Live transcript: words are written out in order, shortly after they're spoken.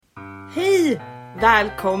Hej!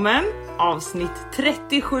 Välkommen! Avsnitt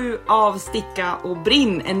 37 av Sticka och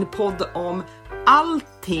Brinn. En podd om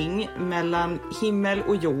allting mellan himmel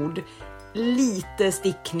och jord. Lite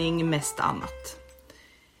stickning, mest annat.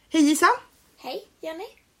 Hej Isa! Hej Jenny!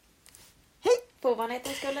 Hej! På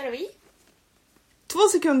ovanlighetens skull är vi. 2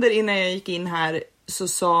 sekunder innan jag gick in här så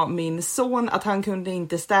sa min son att han kunde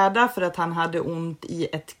inte städa för att han hade ont i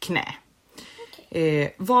ett knä. Okay.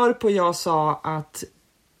 Varpå jag sa att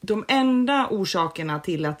de enda orsakerna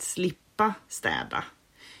till att slippa städa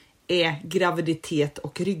är graviditet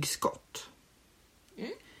och ryggskott.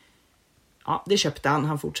 Ja, det köpte han.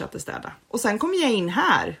 Han fortsatte städa. Och sen kom jag in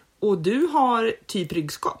här och du har typ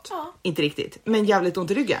ryggskott. Ja. Inte riktigt, men jävligt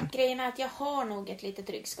ont i ryggen. Grejen är att jag har nog ett litet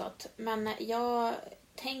ryggskott. Men jag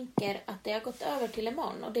tänker att det har gått över till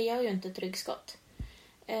imorgon. Och det gör ju inte ett ryggskott.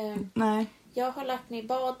 Nej. Jag har lagt mig i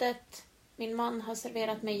badet. Min man har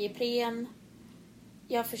serverat mig Ipren.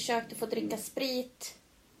 Jag försökte få dricka sprit.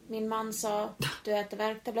 Min man sa, du äter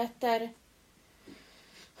värktabletter.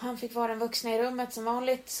 Han fick vara den vuxna i rummet som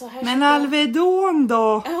vanligt. Så här Men Alvedon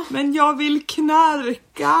då? Ja. Men jag vill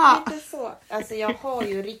knarka! Inte så. Alltså jag har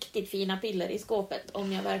ju riktigt fina piller i skåpet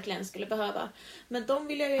om jag verkligen skulle behöva. Men de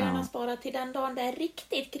vill jag ju gärna spara till den dagen det är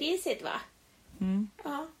riktigt krisigt, va?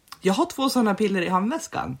 Ja. Jag har 2 sådana piller i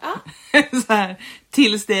handväskan. Ja. Så här,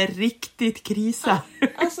 tills det är riktigt krisa. Ja.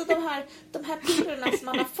 Alltså de här pillerna som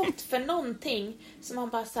man har fått för någonting som man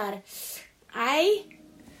bara så här, nej.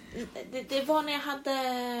 Det var när jag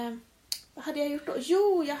hade, vad hade jag gjort då?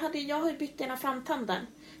 Jo, jag har ju bytt ena framtanden.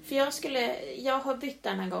 För jag har bytt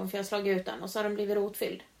den en gång för jag slagit ut den och så har den blivit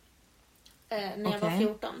rotfylld. När jag var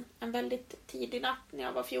 14. En väldigt tidig natt när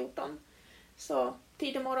jag var 14. Så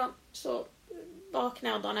tidig morgon så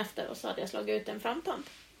vaknade jag dagen efter och så hade jag slagit ut en framtand.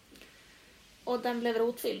 Och den blev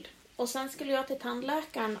rotfylld. Och sen skulle jag till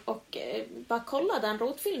tandläkaren och bara kolla den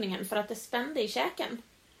rotfyllningen för att det spände i käken.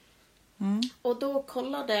 Och då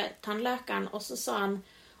kollade tandläkaren och så sa han,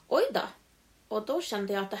 oj då. Och då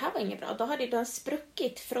kände jag att det här var inget bra. Då hade den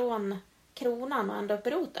spruckit från kronan och ända upp i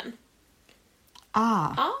roten.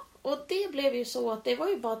 Ja, och det blev ju så att det var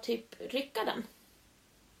ju bara typ rycka den.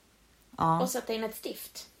 Och sätta in ett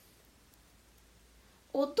stift.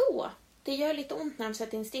 Och då, det gör lite ont när de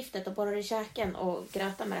sätter in stiftet och borrar i käken och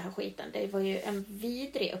grötar med det här skiten. Det var ju en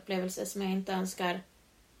vidrig upplevelse som jag inte önskar.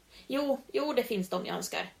 Jo, det finns de jag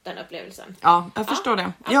önskar, den upplevelsen. Ja, jag förstår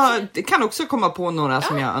det. Jag kan också komma på några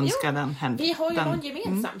som jag önskar den hände. Vi har ju någon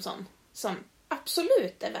gemensam sån som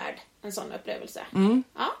absolut är värd en sån upplevelse.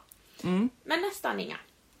 Men nästan inga.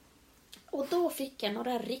 Och då fick jag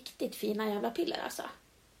några riktigt fina jävla piller alltså.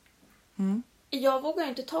 Jag vågade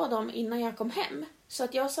inte ta dem innan jag kom hem. Så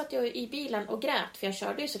att jag satt ju i bilen och grät, för jag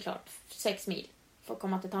körde ju såklart 6 mil för att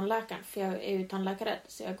komma till tandläkaren. För jag är ju tandläkarrädd,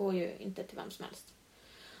 så jag går ju inte till vem som helst.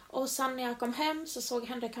 Och sen när jag kom hem så såg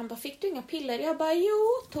Henrik, han bara, fick du inga piller? Jag bara, jo,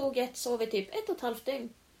 tog ett, sov i typ 1,5 dygn.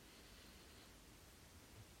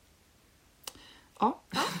 Ja.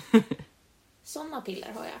 Såna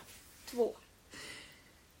piller har jag. 2.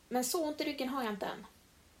 Men så ont i ryggen har jag inte än.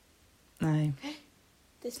 Nej.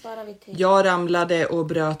 Det sparar vi till. Jag ramlade och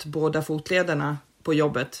bröt båda fotlederna på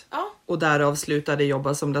jobbet. Ja. Och därav slutade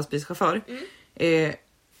jobba som lastbilschaufför.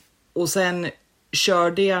 Och sen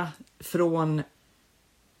körde jag från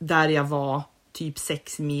där jag var typ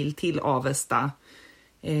 6 mil till Avesta.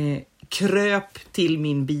 Kröp till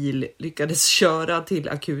min bil, lyckades köra till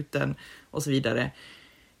akuten och så vidare.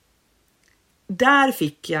 Där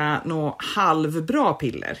fick jag nog halvbra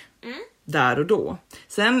piller. Där och då.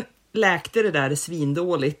 Sen läkte det där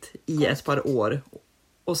svindåligt i ett par år.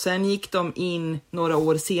 Och sen gick de in några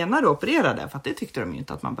år senare och opererade. För att det tyckte de ju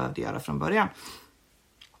inte att man behövde göra från början.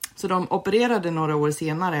 Så de opererade några år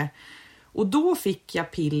senare. Och då fick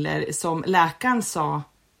jag piller som läkaren sa,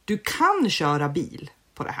 du kan köra bil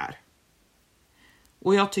på det här.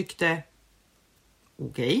 Och jag tyckte,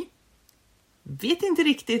 okej. Vet inte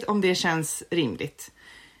riktigt om det känns rimligt.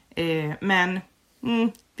 Men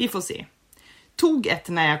vi får se. Tog ett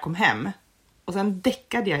när jag kom hem. Och sen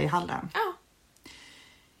däckade jag i hallen. Ja.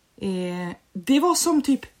 Det var som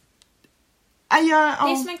typ... Det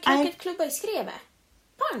är som en cricketklubba i skrevet.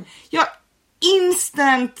 Pang! Ja,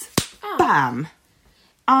 instant bam!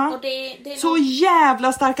 Ja. Och det är så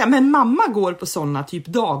jävla starka. Men mamma går på såna typ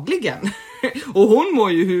dagligen. Och hon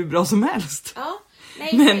mår ju hur bra som helst. Ja.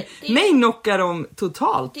 Nej, men mig knockar de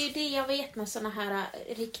totalt. Det är ju det jag vet med såna här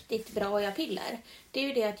riktigt bra piller. Det är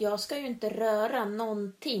ju det att jag ska ju inte röra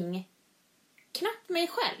någonting. Knappt mig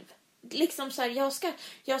själv. Liksom så här,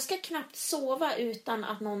 jag ska knappt sova utan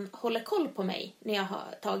att någon håller koll på mig när jag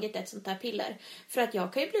har tagit ett sånt här piller. För att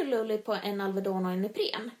jag kan ju bli lullig på en Alvedon och en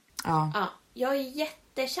Ipren. Ja. Jag är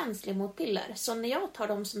jättekänslig mot piller. Så när jag tar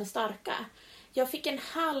dem som är starka. Jag fick en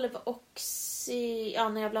halv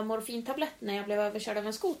när jag blev morfintablett när jag blev överkörd av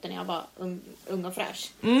en skoter när jag var ung och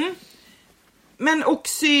fräsch. Men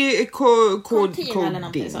Contin eller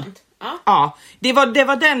någonting sånt. Ja, det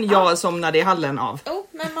var den jag somnade i hallen av.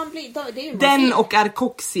 Men man blir, det är ju morfin. Den och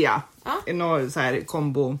Arcoxia. Någon så här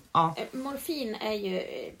kombo. Ja. Morfin är ju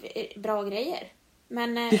bra grejer.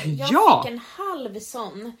 Men jag fick en halv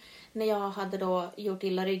sån när jag hade då gjort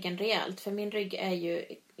illa ryggen rejält. För min rygg är ju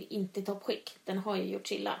inte i toppskick. Den har ju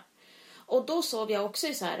gjort illa. Och då sov jag också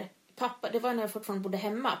i så här. Pappa, det var när jag fortfarande bodde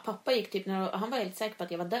hemma. Pappa gick typ han var helt säker på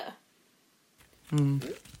att jag var död.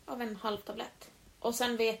 Av en halv tablett. Och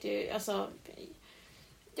sen vet ju, alltså,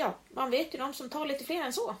 man vet ju de som tar lite fler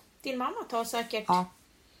än så. Din mamma tar säkert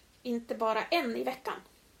inte bara en i veckan.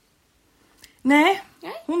 Nej,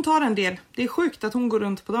 hon tar en del. Det är sjukt att hon går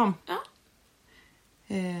runt på dem. Ja.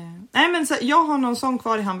 Nej, men så, jag har någon sån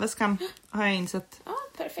kvar i handväskan, har jag insett. Ja,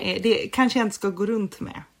 perfekt. Det kanske jag inte ska gå runt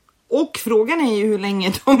med. Och frågan är ju hur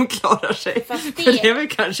länge de klarar sig. För det är väl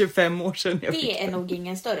kanske 5 år sedan jag fick det är nog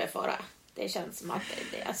ingen större fara. Det känns som att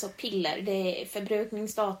alltså piller, det är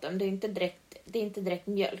förbrukningsdatum, det är inte direkt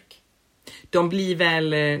mjölk. De blir väl,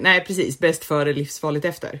 nej precis, bäst före livsfarligt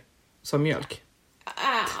efter, som mjölk.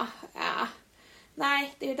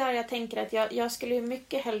 Nej, det är där jag tänker att jag skulle ju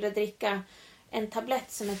mycket hellre dricka en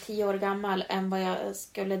tablett som är 10 år gammal än vad jag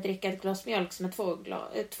skulle dricka ett glas mjölk som är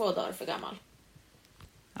 2 dagar för gammal.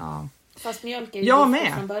 Ja. Fast mjölk är ju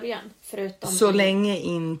giftigt från början. Så länge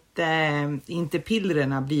inte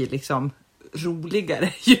pillerna blir liksom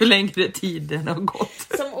roligare ju längre tiden har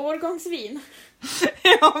gått. Som årgångsvin.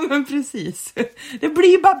 Ja, men precis. Det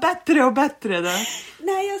blir bara bättre och bättre där.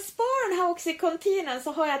 När jag sparar den här Oxycontinen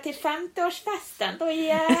så har jag till 50-årsfesten. Då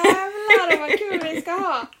jävlar vad kul vi ska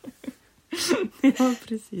ha. Ja,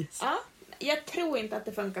 precis. Ja, jag tror inte att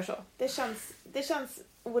det funkar så. Det känns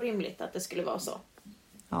orimligt att det skulle vara så.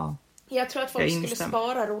 Ja. Jag tror att folk skulle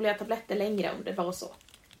spara roliga tabletter längre om det var så.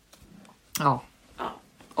 Ja.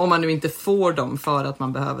 Om man nu inte får dem för att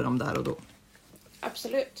man behöver dem där och då.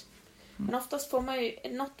 Absolut. Men oftast får man ju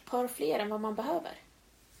något par fler än vad man behöver.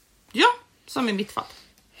 Ja, som i mitt fall.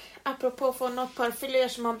 Apropå att få något par fler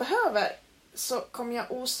som man behöver så kommer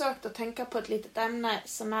jag osökt att tänka på ett litet ämne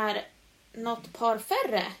som är något par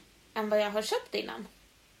färre än vad jag har köpt innan.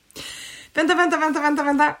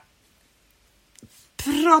 Vänta.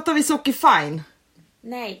 Pratar vi Sockerfine?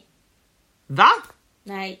 Nej. Va?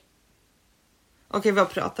 Nej. Okej, vad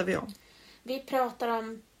pratar vi om? Vi pratar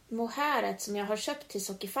om mohäret som jag har köpt till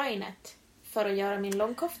Sockerfinet för att göra min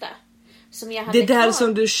långkofta. Som jag hade det där kvar.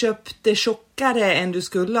 som du köpte tjockare än du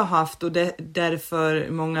skulle ha haft och därför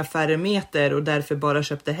många färre meter och därför bara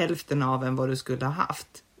köpte hälften av än vad du skulle ha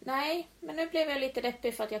haft. Nej, men nu blev jag lite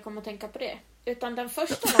deppig för att jag kom att tänka på det. Utan den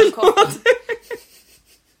första långkoftan.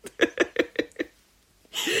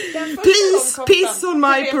 Please, piss on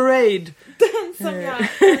my parade. Den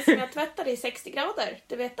som jag tvättade i 60 grader,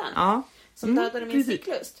 du vet den. Ja. Som dödade min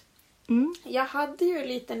cyklust. Jag hade ju en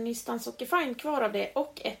liten nystan Sockerfine kvar av det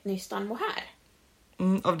och ett nystan mohair.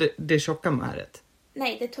 Av det tjocka mohairet?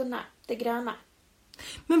 Nej, det tunna, det gröna.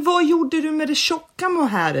 Men vad gjorde du med det tjocka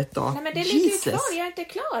mohairet då? Nej, men det ligger ju kvar, jag är inte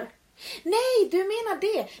klar. Nej, du menar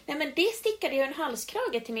det. Nej, men det stickade ju en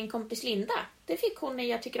halskrage till min kompis Linda. Det fick hon när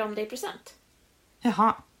jag tycker om det i present.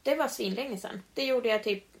 Jaha. Det var svinlänge sedan. Det gjorde jag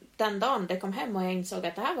typ den dagen det kom hem och jag insåg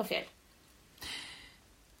att det här var fel.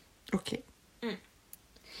 Okej.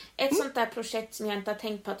 Ett sånt där projekt som jag inte har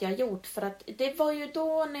tänkt på att jag har gjort. För att det var ju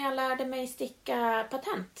då när jag lärde mig sticka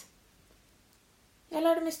patent. Jag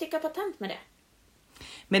lärde mig sticka patent med det.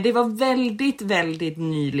 Men det var väldigt, väldigt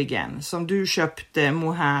nyligen som du köpte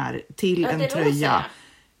mohair till en tröja.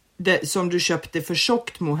 Som du köpte för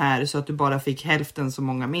tjockt mohair så att du bara fick hälften så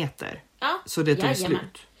många meter. Ja, så det tog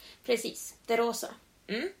slut. Precis, det rosa.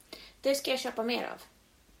 Det ska jag köpa mer av.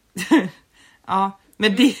 Ja,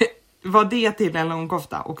 men var det till en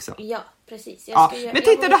långkofta också? Ja, precis. Men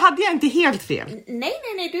titta, då hade jag inte helt fel. Nej,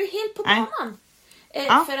 du är helt på banan.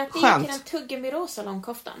 För att det är till den tuggummi-rosa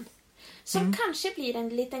långkoftan. Som kanske blir en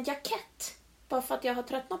liten jackett. Bara för att jag har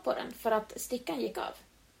tröttnat på den. För att stickan gick av.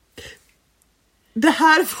 Det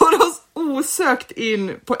här får oss osökt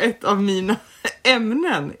in på ett av mina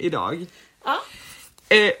ämnen idag. Ja.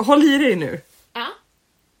 Håll i dig nu. Ja.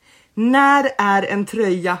 När är en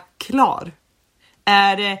tröja klar?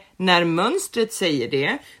 Är det när mönstret säger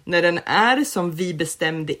det? När den är som vi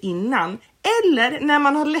bestämde innan? Eller när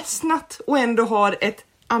man har ledsnat och ändå har ett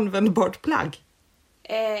användbart plagg?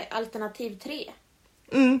 Alternativ 3.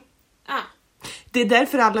 Det är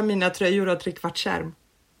därför alla mina tröjor har 3/4 skärm.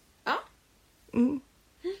 Ja.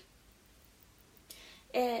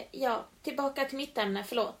 Ja, tillbaka till mitt ämne,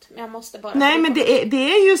 förlåt. Men jag måste bara... Nej, men det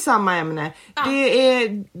är ju samma ämne. Ja.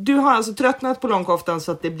 Du har alltså tröttnat på långkoftan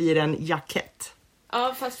så att det blir en jackett.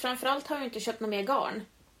 Ja, fast framförallt har jag inte köpt något mer garn.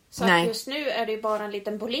 Så Nej. att just nu är det ju bara en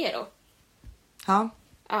liten bolero. Ja.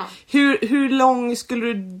 Ja. Hur lång skulle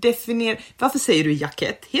du definiera... Varför säger du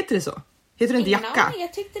jackett? Heter det så? Heter det inte Ingen jacka? aning,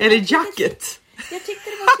 jag tyckte det Eller var ett jacket? Jag tyckte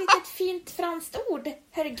det var ett litet fint franskt ord.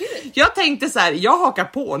 Herregud. Jag tänkte så här, jag hakar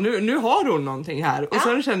på. Nu har hon någonting här. Och Ja.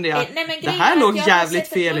 sen kände jag, Nej, men det grejen här är låg att jag har jävligt sett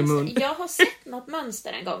ett fel i mönster. mun. Jag har sett något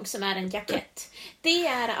mönster en gång som är en jackett. Det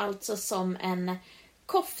är alltså som en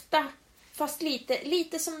kofta, fast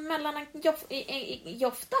lite som mellan en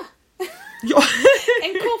jofta. Ja.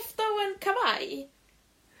 En kofta och en kavaj.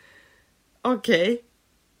 Okej.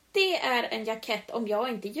 Det är en jackett om jag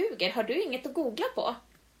inte ljuger. Har du inget att googla på?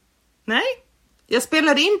 Nej. Jag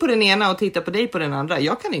spelade in på den ena och tittade på dig på den andra.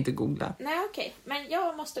 Jag kan inte googla. Nej, okej. Men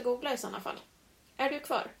jag måste googla i sådana fall. Är du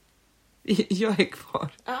kvar? Jag är kvar.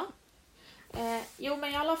 Ja. Jo,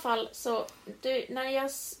 men i alla fall så... när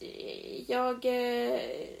jag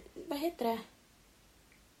vad heter det?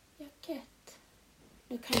 Jackett.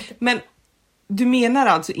 Nu kan jag inte... Men du menar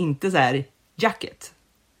alltså inte så här jacket?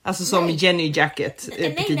 Alltså som Nej. Jenny Jacket.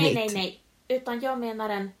 Nej. Utan jag menar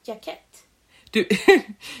en jackett.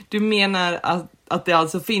 Du menar att det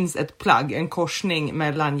alltså finns ett plagg, en korsning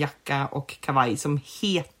mellan jacka och kavaj som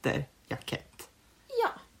heter jackett. Ja.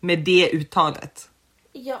 Med det uttalet.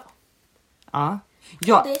 Ja. Ja.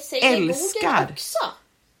 Jag Det säger älskar. Google också.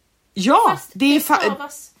 Ja, Fast det är det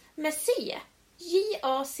stavas med C.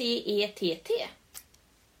 J-A-C-E-T-T.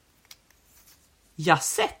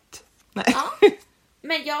 Jassett. Nej. Ja.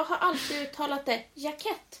 Men jag har alltid uttalat det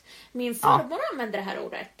jackett. Min farmor använder det här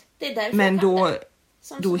ordet. Det är därför Men jag kan då, det.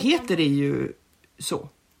 då heter det ju så.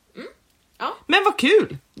 Ja. Men vad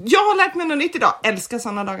kul! Jag har lärt mig något nytt idag. Älskar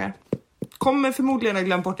såna dagar. Kommer förmodligen att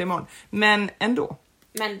glömma bort det imorgon. Men ändå.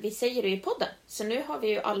 Men vi säger det i podden. Så nu har vi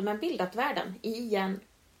ju allmänbildat världen igen.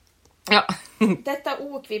 Ja. Detta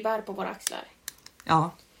ok vi bär på våra axlar.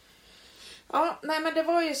 Ja. Ja, nej men det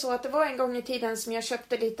var ju så att det var en gång i tiden som jag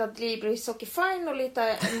köpte lite Adlibri Sockefine och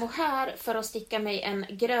lite mohair för att sticka mig en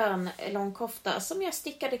grön långkofta som jag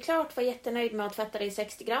stickade klart, var jättenöjd med att tvätta det i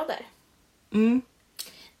 60 grader. Mm.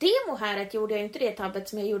 Det mohairet gjorde jag inte det tabbet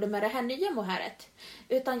som jag gjorde med det här nya mohairet.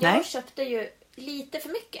 Utan jag Nej. köpte ju lite för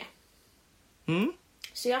mycket. Mm.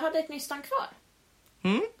 Så jag hade ett nystan kvar.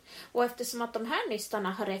 Mm. Och eftersom att de här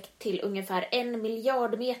nystarna har räckt till ungefär 1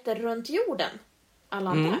 miljard meter runt jorden, alla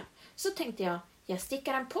andra, så tänkte jag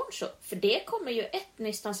stickar en poncho. För det kommer ju ett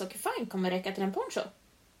nystan Sockefine kommer räcka till en poncho.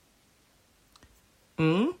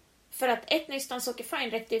 Mm. För att ett nystan Sockefine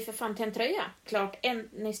räckte ju för fan till en tröja. Klart en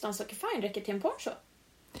nystan Sockefine räcker till en poncho.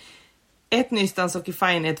 Ett nystan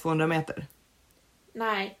Sockefine är 200 meter.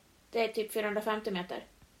 Nej, det är typ 450 meter.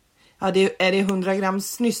 Ja, är det 100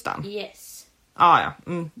 grams nystan? Yes. Ja.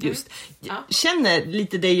 Just. Ja. Jag känner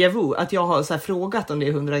lite déjà vu att jag har så här frågat om det är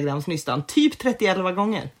 100 grams nystan. Typ 31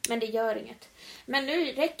 gånger. Men det gör inget. Men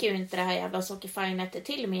nu räcker ju inte det här jävla Sockefinet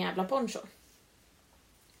till med jävla poncho.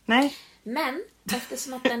 Nej. Men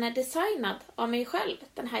eftersom att den är designad av mig själv,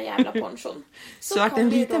 den här jävla ponchon. Så att en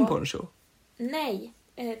liten poncho? Nej,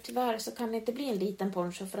 tyvärr så kan det inte bli en liten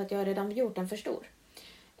poncho för att jag har redan gjort den för stor.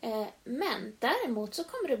 Men däremot så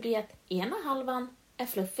kommer det bli att ena halvan är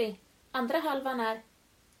fluffig. Andra halvan är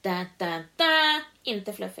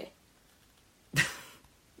inte fluffig.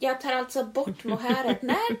 Jag tar alltså bort mohairet.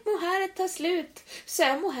 När mohairet tar slut så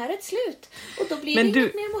är mohairet slut. Och då blir det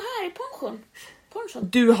inget mer mohair i ponchon.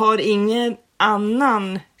 Du har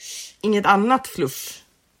inget annat fluff?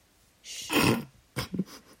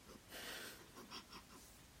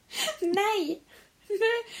 Nej!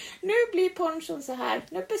 Nu blir ponchon så här.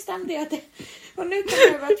 Nu bestämde jag det. Och nu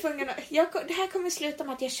kommer jag vara tvungen att... det här kommer sluta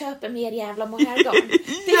med att jag köper mer jävla mohairgarn.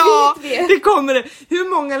 Ja, det kommer det. Hur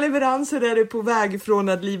många leveranser är det på väg från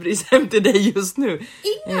Adlibris hem till dig just nu?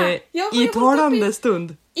 Inga! I talande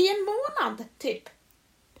stund. I en månad, typ.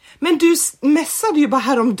 Men du messade ju bara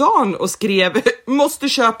häromdagen och skrev måste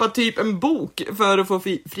köpa typ en bok för att få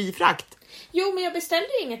fri frakt. Jo, men jag beställde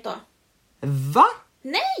ju inget då. Va?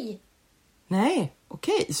 Nej! Nej,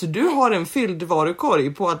 okej. Så du har en fylld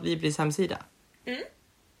varukorg på Adlibris hemsida? Mm.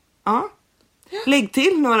 Ja. Lägg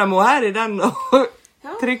till några mohair i den och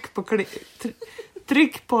tryck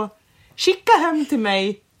på skicka hem till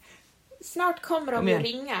mig. Snart kommer de att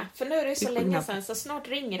ringa. För nu är det så länge sedan så snart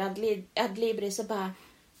ringer Adlibris och bara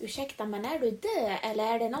ursäkta, men är du död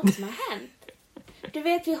eller är det något som har hänt? Du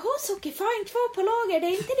vet, vi har Sockefine 2 på lager. Det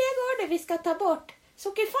är inte det gardet vi ska ta bort.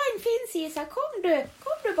 Sockefine finns, Isa. Kom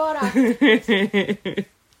du bara.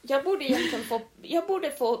 Jag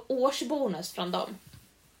borde få årsbonus från dem.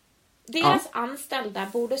 Deras anställda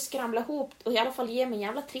borde skramla ihop och i alla fall ge mig en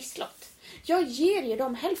jävla trisslott. Jag ger ju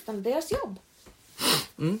dem hälften av deras jobb.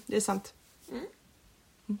 Det är sant.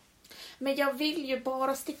 Men jag vill ju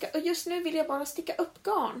bara just nu vill jag bara sticka upp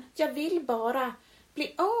garn. Jag vill bara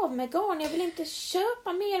bli av med garn. Jag vill inte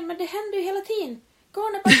köpa mer, men det händer ju hela tiden.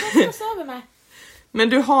 Garnet bara kastas över mig. Men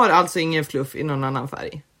du har alltså ingen fluff i någon annan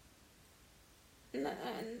färg?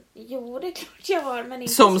 Jo, det är klart jag har, men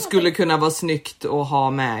inte som skulle kunna vara snyggt att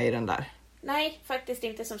ha med i den där? Nej, faktiskt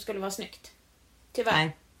inte som skulle vara snyggt. Tyvärr.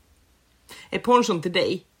 Nej. Är ponchon till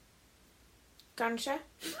dig? Kanske.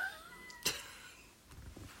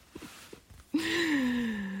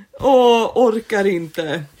 Orkar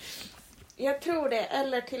inte. Jag tror det,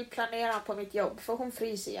 eller till planera på mitt jobb, för hon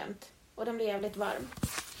fryser jämt. Och den blir jävligt varm.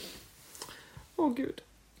 Gud.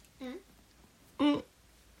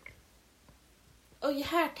 Och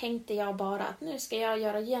här tänkte jag bara att nu ska jag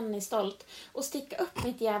göra Jenny stolt och sticka upp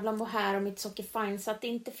mitt jävla mohair och mitt sockerfine så att det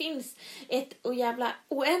inte finns ett jävla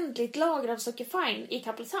oändligt lager av sockerfine i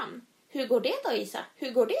Kappelshamn. Hur går det då, Isa?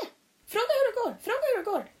 Hur går det? Fråga hur det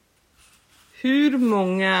går. Hur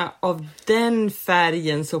många av den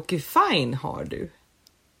färgen sockerfine har du?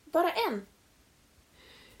 Bara en.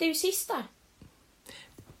 Det är ju sista.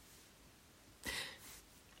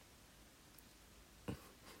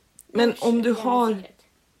 Men om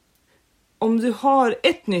du har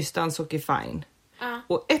ett nystan sockerfine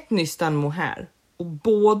och ett nystan mohair och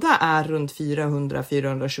båda är runt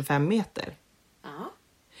 400-425 meter. Ja.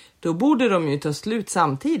 Då borde de ju ta slut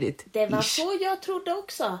samtidigt. Det var så jag trodde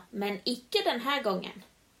också, men icke den här gången.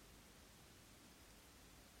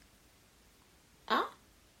 Ja.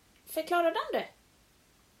 Förklara den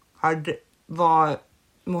du. Var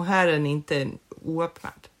mohairen inte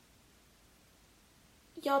oöppnad?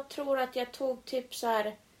 Jag tror att jag tog typ så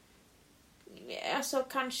här, alltså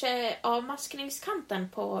kanske avmaskningskanten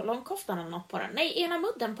på långkoftan eller något på den. Nej, ena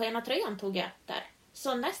mudden på ena tröjan tog jag där.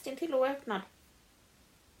 Så nästintill oöppnad.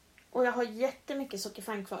 Och jag har jättemycket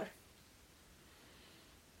sockerfang kvar.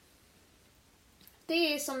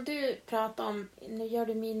 Det är som du pratar om, nu gör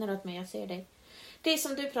du miner åt mig, jag ser dig. Det är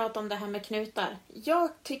som du pratar om det här med knutar.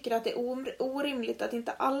 Jag tycker att det är orimligt att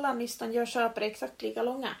inte alla nystan jag köper är exakt lika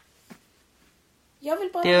långa. Jag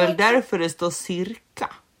vill bara det är väl därför det står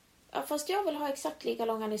cirka. Ja, fast jag vill ha exakt lika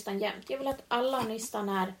långa nystan jämt. Jag vill att alla nystan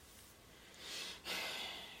är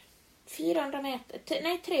 400 meter.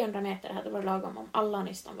 Nej, 300 meter hade varit lagom om alla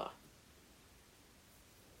nystan var.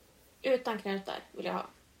 Utan knutar vill jag ha.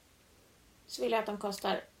 Så vill jag att de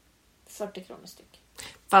kostar 40 kronor styck.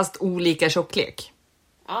 Fast olika tjocklek.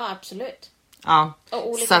 Ja, absolut. Ja. Och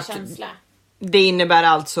olika känsla. Det innebär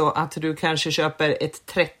alltså att du kanske köper ett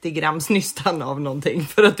 30 grams nystan av någonting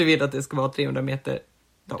för att du vill att det ska vara 300 meter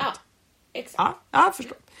långt. Ja, exakt. Ja, jag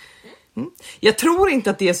förstår. Jag tror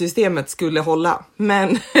inte att det systemet skulle hålla,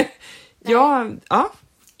 men ja.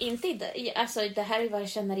 Inte alltså det här är vad jag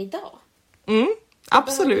känner idag.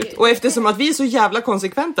 Absolut. Och eftersom att vi är så jävla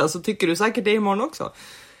konsekventa så tycker du säkert det imorgon också.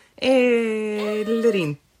 Eller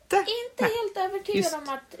inte. Inte helt övertygad om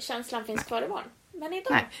att känslan finns kvar imorgon. Men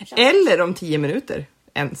idag. Eller om 10 minuter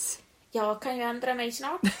ens. Jag kan ju ändra mig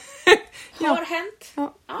snart. Har hänt.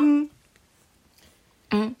 Ja.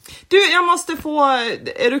 Du, jag måste få...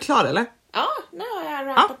 Är du klar eller? Ja, nu har jag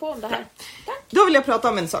rantat på om det här. Tack. Då vill jag prata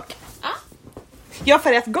om en sak. Ja. Jag har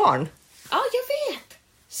färgat garn. Ja, jag vet.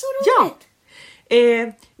 Så roligt.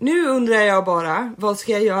 Ja. Nu undrar jag bara, vad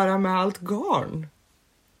ska jag göra med allt garn?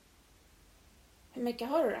 Hur mycket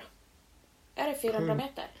har du då? Är det 400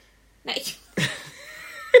 meter? Nej.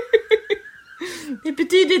 Det är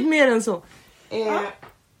betydligt mer än så.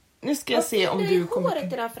 Nu ska jag se om du kommer...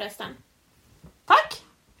 håret idag förresten. Tack!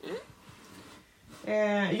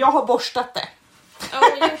 Jag har borstat det.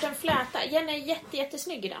 Ja, och gjort en fläta. Jenny är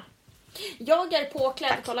jättesnygg idag. Jag är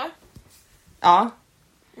påklädd, kolla. Ja.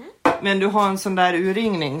 Men du har en sån där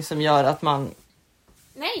urringning som gör att man...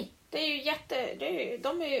 Nej, det är ju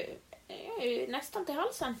de är ju nästan till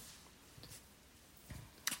halsen.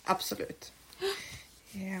 Absolut.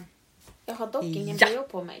 Jag har dock ingen bh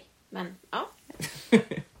på mig. Men ja.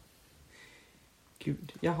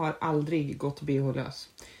 Gud, jag har aldrig gått bh-lös.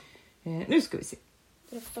 Nu ska vi se.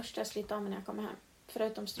 Det är det första jag sliter av mig när jag kommer hem.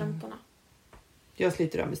 Förutom strumporna. Jag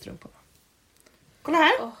sliter av med strumporna. Kolla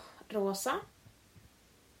här. Rosa.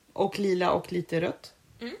 Och lila och lite rött.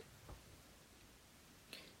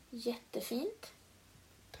 Jättefint.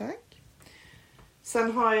 Tack.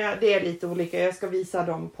 Sen har jag, det är lite olika. Jag ska visa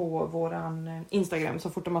dem på våran Instagram så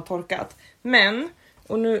fort de har torkat. Men,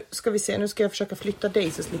 och nu ska vi se, nu ska jag försöka flytta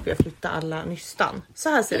dig så slipper jag flytta alla nystan. Så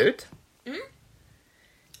här ser det ut.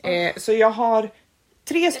 Så jag har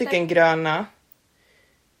 3 stycken gröna,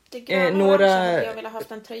 Det gröna och några... orangea hade jag velat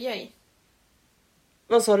haft en tröja i.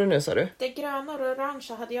 Vad sa du nu, sa du? Det gröna och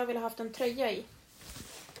orangea hade jag velat haft en tröja i.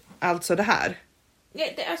 Alltså det här?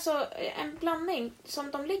 Det är alltså en blandning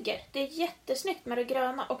som de ligger. Det är jättesnyggt med det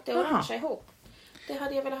gröna och det orangea ihop. Det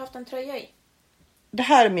hade jag velat haft en tröja i. Det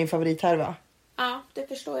här är min favorithärva. Ja, det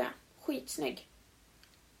förstår jag. Skitsnygg.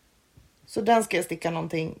 Så den ska jag sticka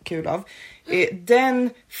någonting kul av. Den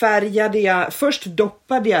färgade jag... Först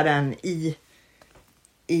doppade jag den i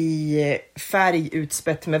färg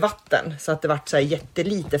utspätt med vatten. Så att det vart så här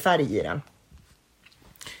jättelite färg i den.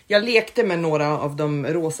 Jag lekte med några av de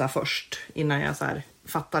rosa först. Innan jag så här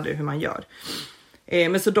fattade hur man gör.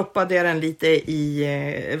 Men så doppade jag den lite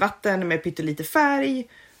i vatten med pyttelite färg.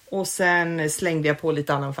 Och sen slängde jag på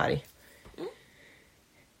lite annan färg.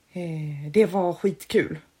 Det var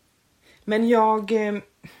skitkul. Men jag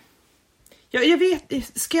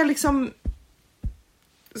vet, ska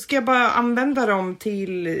jag bara använda dem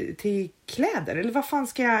till kläder? Eller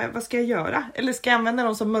vad ska jag göra? Eller ska jag använda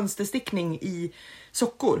dem som mönsterstickning i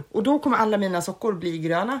sockor? Och då kommer alla mina sockor bli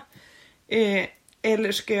gröna.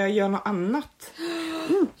 Eller ska jag göra något annat?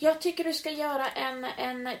 Jag tycker du ska göra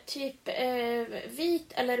en typ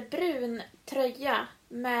vit eller brun tröja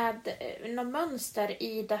med något mönster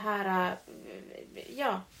i det här.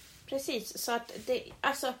 Ja, precis. Så att det,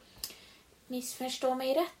 alltså, missförstå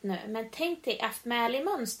mig rätt nu, men tänk dig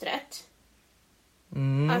Afmali-mönstret.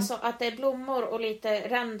 Alltså att det är blommor och lite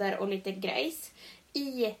ränder och lite grejs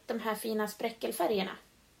i de här fina spräckelfärgerna.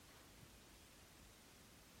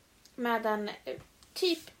 Med en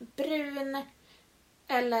typ brun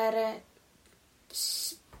eller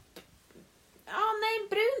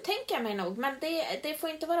brun tänker jag mig nog, men det får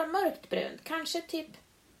inte vara mörkt brunt, kanske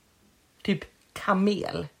typ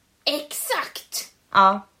kamel. Exakt.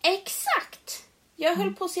 Ja. Exakt. Jag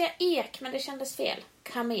höll på att säga ek, men det kändes fel.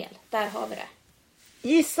 Kamel, där har vi det.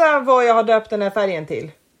 Gissa vad jag har döpt den här färgen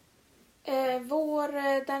till.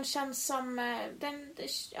 Vår, den känns som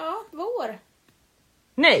vår.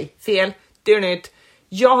 Nej, fel. Det är nytt.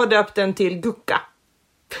 Jag har döpt den till gucka.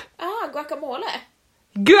 Guacamole.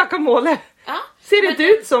 Guacamole. Ja, ser det inte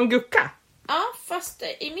ut som gucka? Ja, fast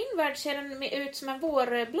i min värld ser den ut som en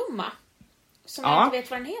vårblomma. Som jag inte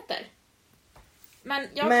vet vad den heter. Men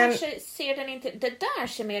kanske ser den inte... Det där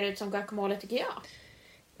ser mer ut som guacamole, tycker jag.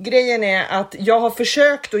 Grejen är att jag har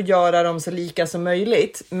försökt att göra dem så lika som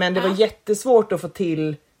möjligt. Men det var jättesvårt att få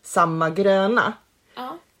till samma gröna.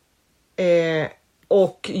 Ja.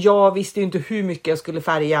 Och jag visste ju inte hur mycket jag skulle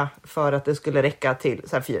färga för att det skulle räcka till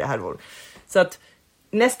så här 4 härvor. Så att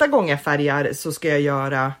nästa gång jag färgar så ska jag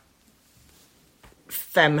göra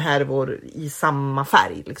 5 härvor i samma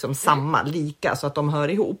färg. Liksom samma, lika, så att de hör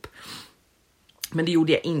ihop. Men det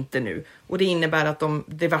gjorde jag inte nu. Och det innebär att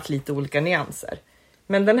det vart lite olika nyanser.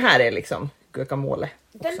 Men den här är liksom guacamole.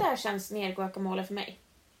 Den där känns mer guacamole för mig.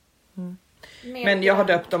 Men jag har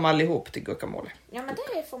döpt dem allihop till guacamole. Ja, men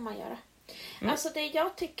det får man göra. Alltså det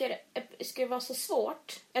jag tycker skulle vara så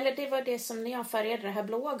svårt, eller det var det som när jag färgade det här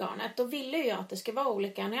blåa garnet, då ville jag att det ska vara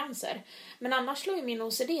olika nyanser. Men annars slår ju min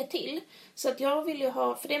OCD till. Så att jag vill ju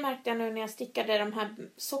ha, för det märkte jag nu när jag stickade de här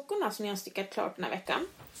sockorna som jag stickat klart den här veckan.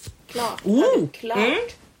 Klart.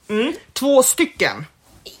 2 stycken.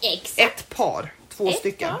 Exakt. Ett par. 2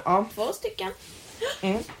 stycken. Ja. 2 stycken.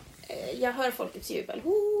 Jag hör folkets jubel.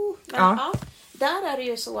 Men där är det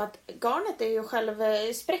ju så att garnet är ju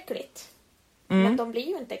självspräckligt. Men de blir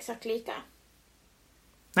ju inte exakt lika.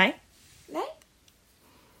 Nej.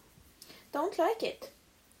 Don't like it.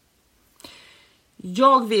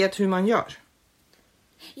 Jag vet hur man gör.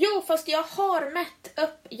 Jo, fast jag har mätt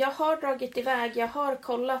upp. Jag har dragit iväg. Jag har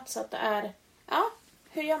kollat så att det är... Ja,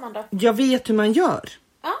 hur gör man då? Jag vet hur man gör.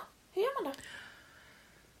 Ja, hur gör man då?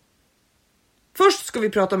 Först ska vi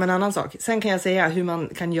prata om en annan sak. Sen kan jag säga hur man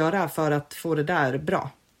kan göra för att få det där bra.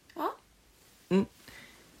 Ja.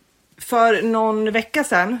 För någon vecka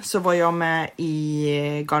sedan så var jag med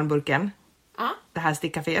i garnburken. Ja. Det här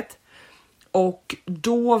stickcaféet. Och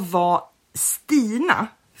då var Stina,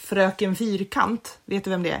 fröken Fyrkant. Vet du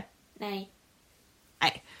vem det är? Nej.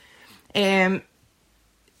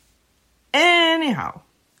 Anyhow.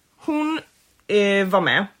 Hon var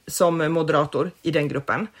med som moderator i den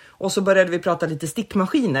gruppen. Och så började vi prata lite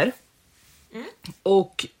stickmaskiner.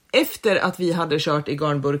 Och efter att vi hade kört i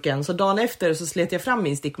garnburken, så dagen efter så slet jag fram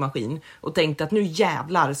min stickmaskin och tänkte att nu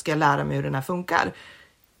jävlar ska jag lära mig hur den här funkar.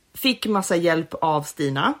 Fick massa hjälp av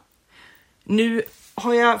Stina. Nu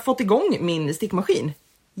har jag fått igång min stickmaskin.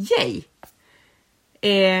 Yay!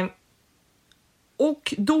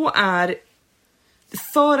 Och då är,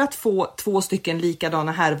 för att få 2 stycken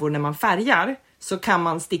likadana härvor när man färgar, så kan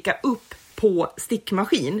man sticka upp på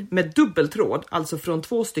stickmaskin med dubbeltråd, alltså från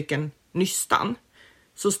 2 stycken nystan,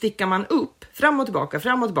 så stickar man upp fram och tillbaka,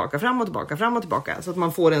 fram och tillbaka, fram och tillbaka, fram och tillbaka, så att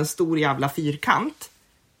man får en stor jävla fyrkant.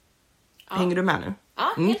 Ja. Hänger du med nu?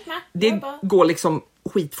 Ja, helt med. Det går liksom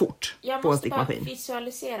skitfort på en stickmaskin. Jag måste bara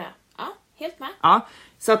visualisera. Ja, helt med. Ja,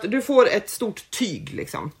 så att du får ett stort tyg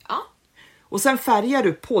liksom. Ja. Och sen färgar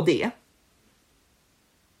du på det.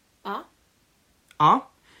 Ja. Ja.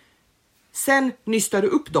 Sen nystar du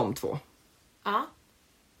upp de 2. Ja.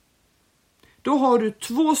 Då har du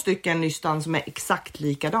 2 stycken nystan som är exakt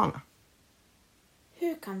likadana.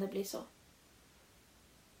 Hur kan det bli så?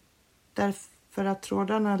 Därför att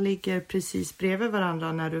trådarna ligger precis bredvid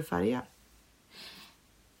varandra när du färgar.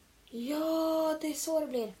 Ja, det är så det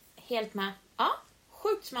blir. Helt med. Ja,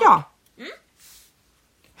 sjukt smart. Ja.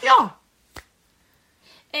 Ja.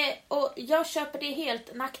 Och jag köper det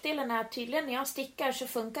helt. Nackdelen är tydligen när jag stickar så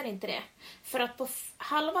funkar inte det. För att på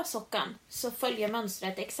halva sockan så följer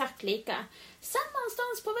mönstret exakt lika.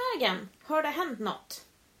 Sammanstans på vägen har det hänt något.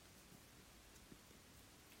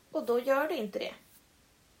 Och då gör det inte det.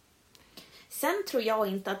 Sen tror jag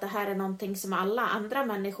inte att det här är någonting som alla andra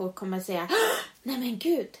människor kommer att säga. Nej men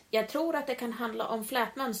gud, jag tror att det kan handla om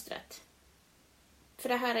flätmönstret. För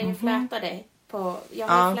det här är ju flätade på, jag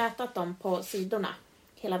har flätat dem på sidorna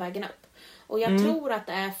hela vägen upp. Och jag tror att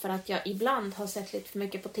det är för att jag ibland har sett lite för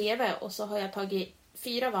mycket på tv och så har jag tagit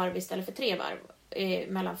 4 varv istället för 3 varv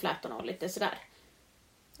mellan flätorna och lite sådär.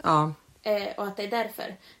 Ja. Och att det är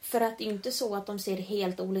därför. För att det är inte så att de ser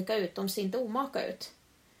helt olika ut. De ser inte omaka ut.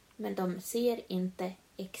 Men de ser inte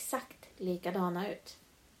exakt likadana ut.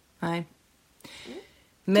 Nej.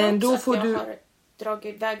 Men då får jag du... har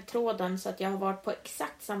dragit iväg tråden så att jag har varit på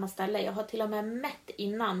exakt samma ställe. Jag har till och med mätt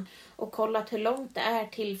innan och kollat hur långt det är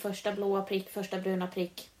till första blåa prick, första bruna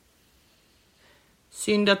prick.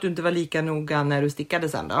 Synd att du inte var lika noga när du stickade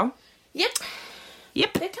sen då.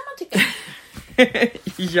 Japp. Det kan man tycka.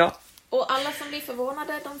 Ja. Och alla som blir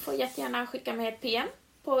förvånade, de får jättegärna skicka med ett PM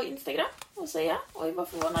på Instagram och säga, oj vad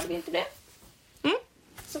förvånade vi inte blev.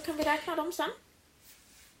 Så kan vi räkna dem sen.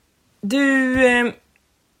 Du,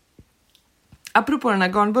 apropå den här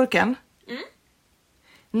garnburken.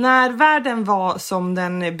 När världen var som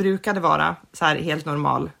den brukade vara, så här helt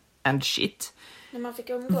normal and shit. När man fick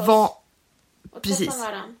umgås och precis. träffa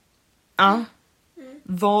varandra. Ja.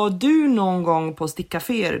 Var du någon gång på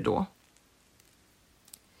stickcaféer då?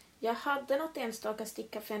 Jag hade något enstaka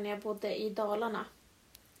stickcafé när jag bodde i Dalarna.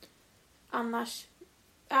 Annars...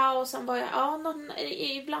 Ja, och sen var jag...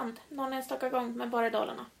 ibland. Någon enstaka gång, men bara i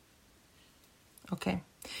Dalarna. Okej.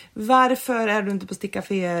 Varför är du inte på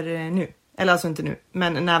stickcaféer nu? Eller alltså inte nu,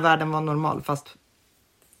 men när världen var normal, fast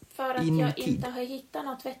för att jag inte har hittat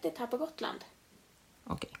något vettigt här på Gotland.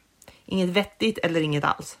 Okej. Inget vettigt eller inget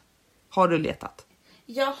alls? Har du letat?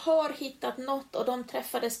 Jag har hittat något och de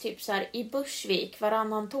träffades typ så här i Bursvik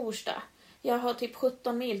varannan torsdag. Jag har typ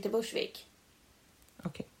 17 mil till Bursvik.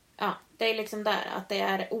 Okej. Ja, det är liksom där att det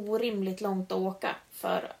är orimligt långt att åka.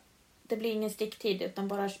 För det blir ingen sticktid utan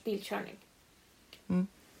bara bilkörning.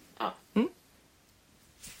 Ja.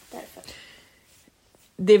 Därför.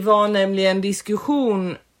 Det var nämligen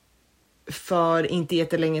diskussion för inte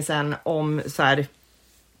jättelänge sedan om så här...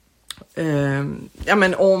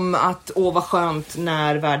 om att vad skönt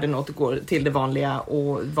när världen återgår till det vanliga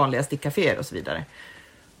och vanliga stickcaféer och så vidare.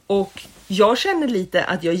 Och jag känner lite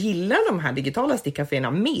att jag gillar de här digitala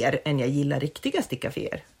stickcaféerna mer än jag gillar riktiga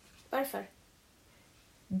stickcaféer. Varför?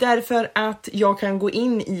 Därför att jag kan gå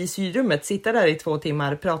in i sydrummet, sitta där i 2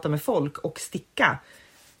 timmar, prata med folk och sticka.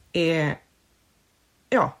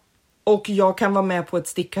 Ja, och jag kan vara med på ett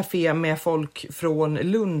stickcafé med folk från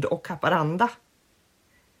Lund och Haparanda.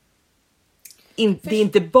 Det är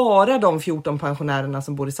inte bara de 14 pensionärerna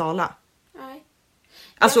som bor i Sala. Nej.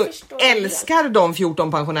 Alltså, älskar de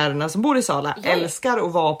 14 pensionärerna som bor i Sala. Ja. Älskar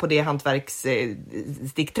att vara på det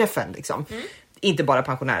hantverksstickträffen liksom. Inte bara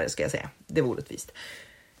pensionärer ska jag säga. Det vore orättvist.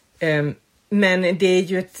 Men det är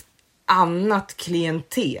ju ett annat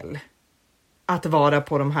klientel att vara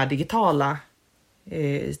på de här digitala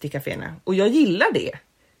stickcaféerna. Och jag gillar det.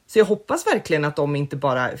 Så jag hoppas verkligen att de inte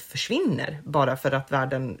bara försvinner bara för att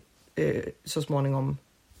världen så småningom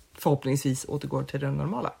förhoppningsvis återgår till det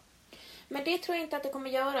normala. Men det tror jag inte att det kommer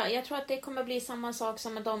göra. Jag tror att det kommer bli samma sak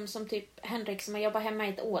som med de som typ Henrik som har jobbat hemma i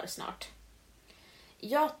ett år snart.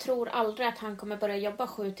 Jag tror aldrig att han kommer börja jobba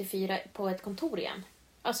 7-4 på ett kontor igen.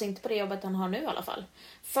 Alltså inte på det jobbet han har nu i alla fall.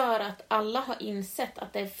 För att alla har insett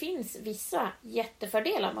att det finns vissa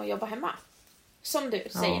jättefördelar med att jobba hemma. Som du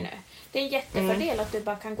säger nu. Det är en jättefördel att du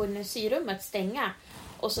bara kan gå in i syrummet, stänga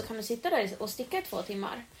och så kan du sitta där och sticka i 2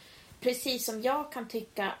 timmar. Precis som jag kan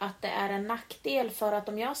tycka att det är en nackdel för att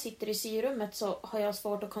om jag sitter i syrummet så har jag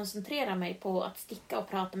svårt att koncentrera mig på att sticka och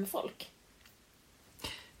prata med folk.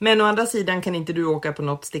 Men å andra sidan kan inte du åka på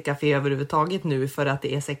något stickcafé överhuvudtaget nu för att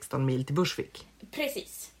det är 16 mil till Bursvik.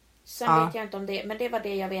 Precis. Sen vet jag inte om det, men det var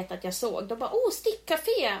det jag vet att jag såg. Då bara,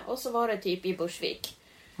 stickcafé! Och så var det typ i Bursvik.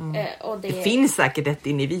 Och Det finns säkert ett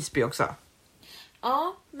inne i Visby också.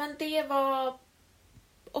 Ja, men det var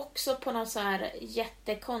också på några så här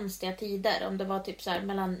jättekonstiga tider. Om det var typ så här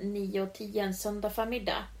mellan 9 och 10 en söndag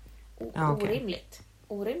förmiddag.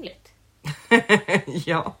 Orimligt.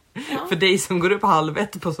 Ja, för dig som går upp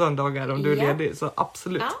 12:30 på söndagar om du är ledig, så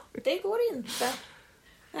absolut. Ja, det går inte.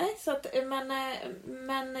 Nej, så att,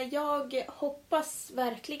 men jag hoppas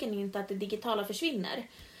verkligen inte att det digitala försvinner.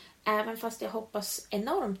 Även fast jag hoppas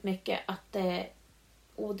enormt mycket att det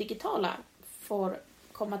odigitala får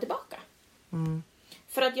komma tillbaka.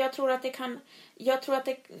 För att jag tror att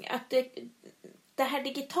det här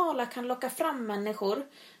digitala kan locka fram människor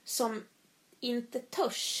som inte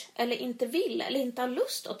törs eller inte vill eller inte har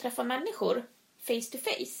lust att träffa människor face to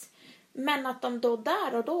face. Men att de då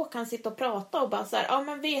där och då kan sitta och prata och bara så här,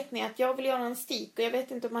 men vet ni att jag vill göra en stick och jag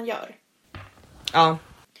vet inte hur man gör. Ja.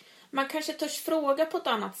 Man kanske törs fråga på ett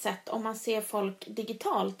annat sätt om man ser folk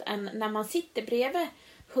digitalt än när man sitter bredvid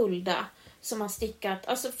Hulda som har stickat.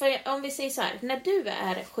 Alltså för om vi säger så här, när du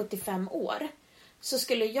är 75 år så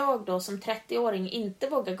skulle jag då som 30-åring inte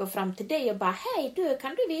våga gå fram till dig och bara, hej du,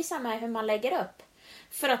 kan du visa mig hur man lägger upp?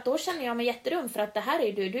 För att då känner jag mig jättedum för att det här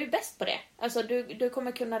är du är bäst på det. Alltså du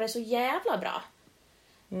kommer kunna det så jävla bra.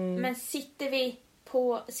 Men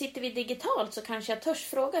sitter vi digitalt så kanske jag törs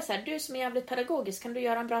fråga så här, du som är jävligt pedagogisk, kan du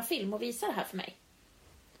göra en bra film och visa det här för mig?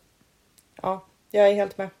 Ja, jag är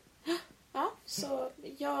helt med. Ja, så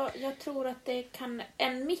jag tror att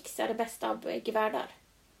en mix är det bästa av bägge världar.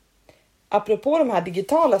 Apropå de här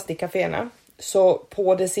digitala stickcaféerna, så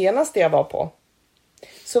på det senaste jag var på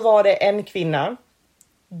så var det en kvinna,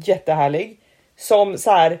 jättehärlig, som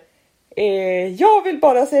så här, jag vill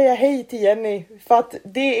bara säga hej till Jenny för att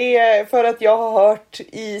det är för att jag har hört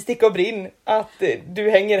i Sticka och Brinn att du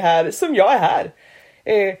hänger här som jag är här.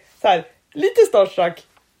 Så här, lite starstruck.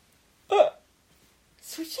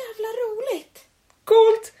 Så jävla roligt.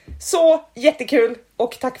 Coolt, så jättekul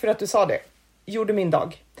och tack för att du sa det. Gjorde min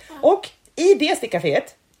dag. Och i det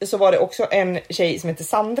stickcaféet så var det också en tjej som heter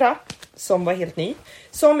Sandra som var helt ny.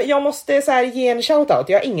 Som jag måste så här ge en shoutout.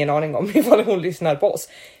 Jag har ingen aning om ifall hon lyssnar på oss.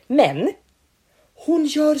 Men hon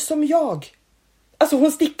gör som jag. Alltså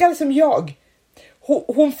hon stickar som jag.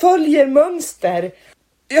 Hon följer mönster.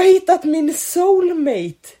 Jag har hittat min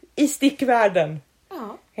soulmate i stickvärlden.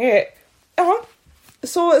 Ja. Ja.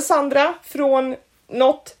 Så Sandra från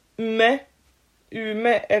något Ume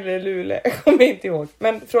eller Luleå, jag kommer inte ihåg.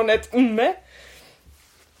 Men från ett Ume.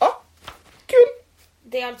 Ja, kul.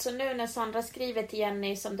 Det är alltså nu när Sandra skriver till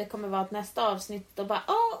Jenny som det kommer vara ett nästa avsnitt och bara,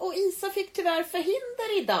 och Isa fick tyvärr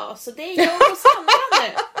förhinder idag, så det är jag och Sandra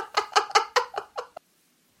nu.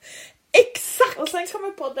 Exakt! Och sen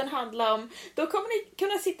kommer podden handla om, då kommer ni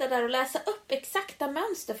kunna sitta där och läsa upp exakta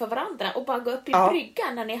mönster för varandra och bara gå upp i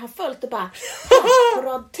bryggan när ni har följt och bara, på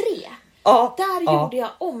rad 3. Där gjorde jag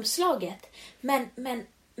omslaget.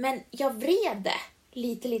 Men jag vred det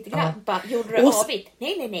lite grann. Bara, gjorde det avigt?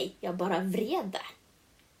 Nej, jag bara vred det.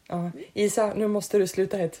 Isa, nu måste du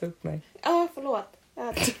sluta hetsa upp mig. Ja, förlåt.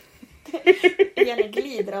 Jenny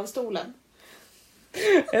glider av stolen.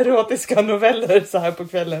 Erotiska noveller så här på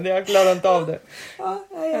kvällen. Jag klarar inte av det. Ja,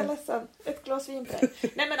 jag är ledsen. Ett glas vin på dig.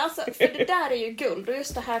 Nej men alltså, för det där är ju guld. Och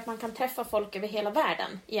just det här att man kan träffa folk över hela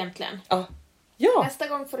världen egentligen. Ja. Nästa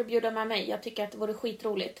gång får du bjuda med mig. Jag tycker att det vore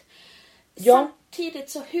skitroligt. Ja. Samtidigt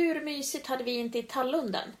så hur mysigt hade vi inte i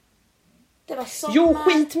Tallunden? Det var sommar. Jo,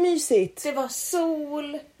 skitmysigt. Det var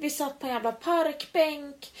sol. Vi satt på en jävla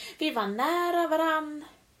parkbänk. Vi var nära varann.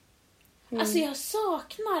 Alltså jag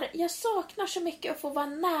saknar så mycket att få vara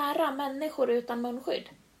nära människor utan munskydd.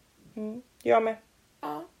 Jag med.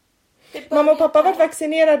 Ja. Mamma och pappa har varit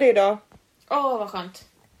vaccinerade idag. Vad skönt.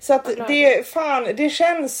 Så att det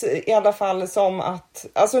känns i alla fall som att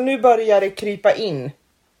alltså nu börjar det krypa in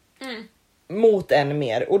mot än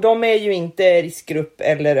mer. Och de är ju inte riskgrupp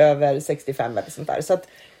eller över 65 eller sånt där. Så att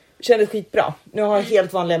det kändes skitbra. Nu har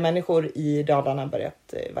helt vanliga människor i Dalarna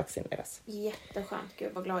börjat vaccineras. Jätteskönt,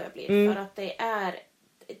 gud vad glad jag blir. För att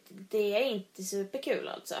det är inte superkul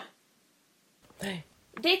alltså. Nej.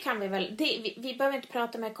 Det kan vi väl, vi behöver inte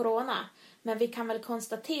prata med corona. Men vi kan väl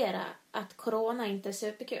konstatera att corona inte är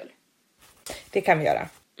superkul. Det kan vi göra.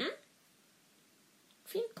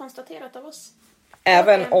 Fint konstaterat av oss.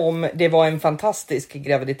 Även om det var en fantastisk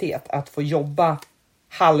graviditet att få jobba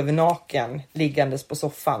halvnaken liggandes på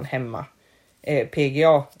soffan hemma.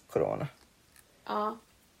 PGA corona. Ja.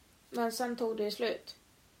 Men sen tog det ju slut.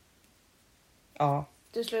 Ja.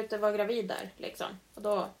 Du slutade vara gravid där liksom. Och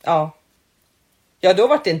då... Ja, då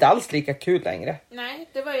var det inte alls lika kul längre. Nej,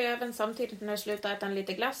 det var ju även samtidigt när du slutade äta en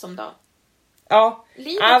lite glass om dagen. Ja.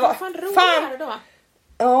 Livet var fan roligare då.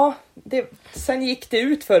 Ja, sen gick det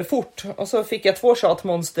ut för fort. Och så fick jag 2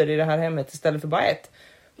 tjatmonster i det här hemmet istället för bara 1.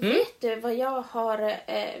 Vet du vad jag har...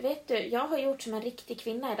 jag har gjort som en riktig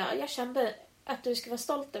kvinna idag. Jag kände att du skulle vara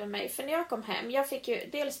stolt över mig. För när jag kom hem, jag fick ju...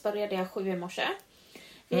 Dels började jag 7 i morse.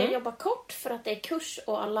 Vi jobbar kort för att det är kurs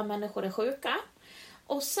och alla människor är sjuka.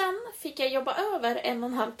 Och sen fick jag jobba över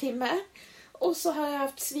 1,5 timme. Och så har jag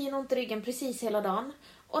haft svinont i ryggen precis hela dagen.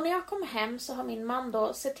 Och när jag kom hem så har min man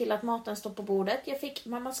då sett till att maten står på bordet. Jag fick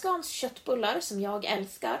Mamma Scans köttbullar som jag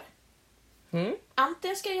älskar.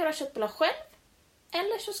 Antingen ska jag göra köttbullar själv.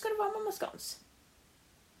 Eller så ska det vara Mamma Scans.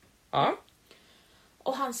 Ja.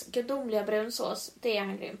 Och hans gudomliga brunsås, det är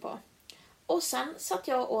han grym på. Och sen satt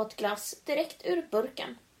jag och åt glass direkt ur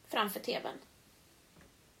burken framför tvn.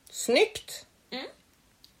 Snyggt!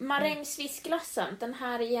 Marängsvissglassen, den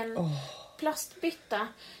här i en plastbytta.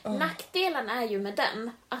 Nackdelen är ju med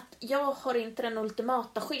den att jag har inte den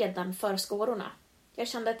ultimata skeden för skårorna. Jag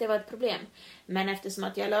kände att det var ett problem. Men eftersom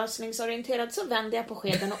att jag är lösningsorienterad så vände jag på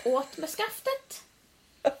skeden och åt med skaftet.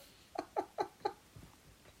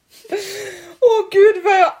 Åh gud,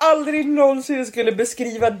 vad jag aldrig någonsin skulle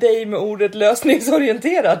beskriva dig med ordet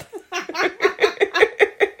lösningsorienterad.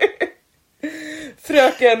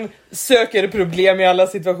 Fröken söker problem i alla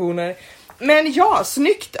situationer. Men ja,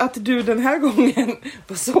 snyggt att du den här gången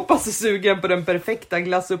var så pass sugen på den perfekta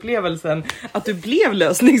glassupplevelsen att du blev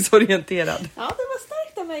lösningsorienterad. Ja, det var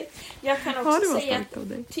starkt av mig. Jag kan också säga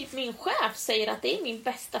att typ min chef säger att det är min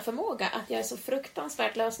bästa förmåga att jag är så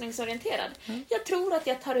fruktansvärt lösningsorienterad. Jag tror att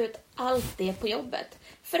jag tar ut allt det på jobbet.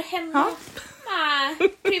 För hemma, nej,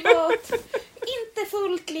 privat, inte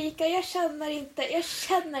fullt lika. Jag känner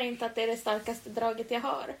inte att det är det starkaste draget jag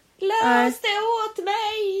har. Lös det åt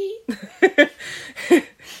mig!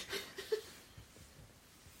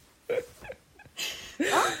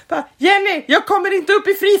 Jenny, jag kommer inte upp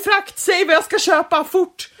i fri frakt. Säg vad jag ska köpa,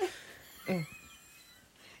 fort.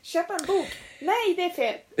 Köp en bok. Nej, det är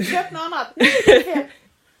fel. Köp något annat. Nej, det är fel.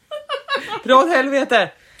 Dra åt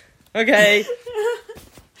helvete. Okej.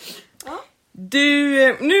 Ja.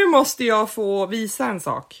 Du, nu måste jag få visa en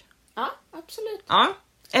sak. Ja, absolut. Ja,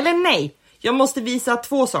 eller nej. Jag måste visa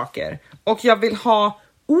 2 saker. Och jag vill ha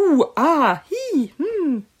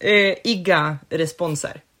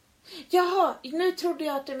IGA-responser. Jaha, nu trodde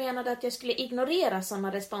jag att du menade att jag skulle ignorera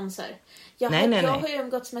sådana responser. Jag har ju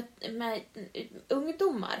umgåtts med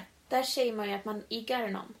ungdomar. Där säger man ju att man iggar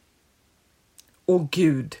någon. Åh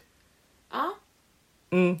gud. Ja.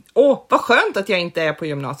 Vad skönt att jag inte är på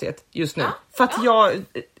gymnasiet just nu. Ja, för att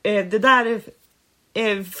det där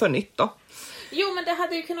är för nytt då. Jo, men det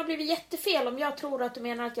hade ju kunnat bli jättefel om jag tror att du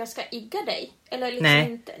menar att jag ska igga dig. Eller liksom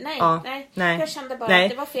nej. Inte. Nej. Jag kände bara att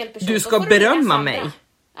det var fel person. Du ska berömma mig.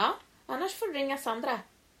 Ja, annars får du ringa Sandra.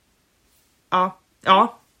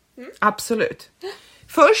 Ja. Absolut.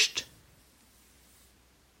 Först.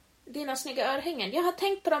 Dina snygga örhängen. Jag har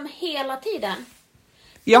tänkt på dem hela tiden.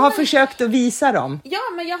 Jag har försökt att visa dem. Ja,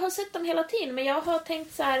 men jag har sett dem hela tiden. Men jag har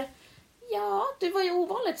tänkt så här. Ja, du var ju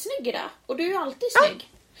ovanligt snygg idag. Och du är ju alltid snygg.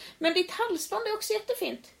 Men ditt halsband är också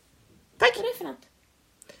jättefint. Tack. Vad är det för något?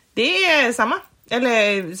 Det är samma.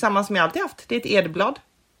 Eller samma som jag alltid haft. Det är ett edblad.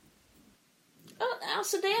 Ja,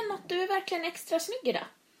 alltså det är något. Du är verkligen extra snygg idag.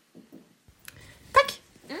 Tack.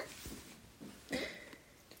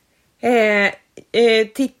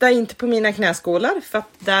 Titta inte på mina knäskålar. För att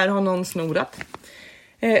där har någon snorat.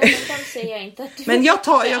 Men de ser jag inte. Men jag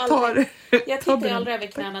tar. Jag tittar ju aldrig över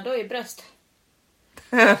knäna. Då är bröst.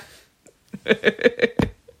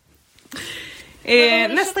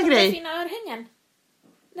 Nästa grej. Fina örhängen?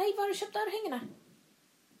 Nej, var har du köpt örhängena?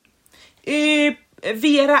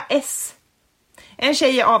 Vera S. En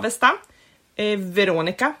tjej i Avesta.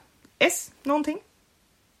 Veronica S. Någonting.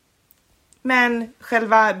 Men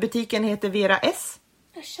själva butiken heter Vera S.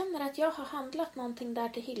 Jag känner att jag har handlat någonting där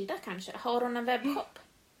till Hilda kanske. Har hon en webbshop?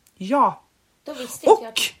 Ja. Då visste inte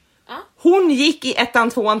jag att... Hon gick i 1,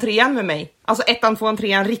 2, 3 med mig. Alltså 1, 2,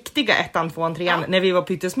 3, riktiga 1, 2, 3 när vi var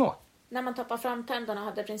pyttesmå. När man tappar fram tänderna och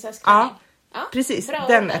hade prinsessklänning. Ja, precis. Bra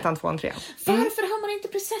den ordet. 1, 2, 3. Varför har man inte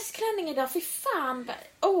prinsessklänning idag? Fy fan.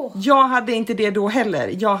 Jag hade inte det då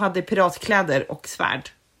heller. Jag hade piratkläder och svärd.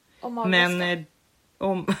 Och magväska. Men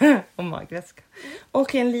och magväska.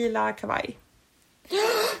 Och en lila kavaj.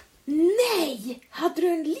 Nej! Nej, hade du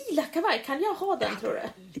en lila kavaj? Kan jag ha den, tror du?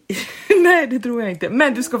 Nej, det tror jag inte.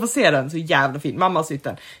 Men du ska få se den, så jävla fin. Mamma har sytt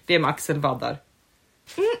den. Det är med axelvaddar.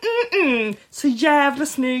 Så jävla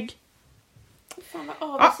snygg. Fan vad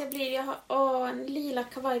avis jag blir. Jag har en lila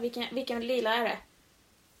kavaj. Vilken lila är det?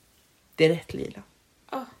 Det är rätt lila.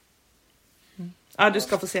 Ja, du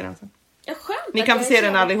ska få se den sen. Ja, skönt. Ni kan få se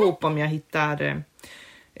den allihop om jag hittar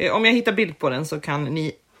bild på den, så kan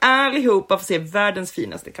ni allihopa få se världens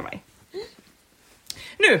finaste kavaj.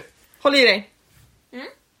 Nu, håll i dig.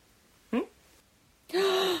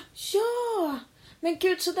 Ja, men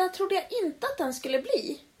gud, så där trodde jag inte att den skulle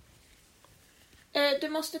bli. Du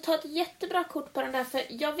måste ta ett jättebra kort på den där, för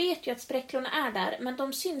jag vet ju att spräcklorna är där, men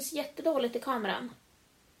de syns jättedåligt i kameran.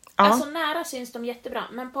 Ja. Alltså nära syns de jättebra,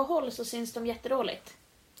 men på håll så syns de jättedåligt.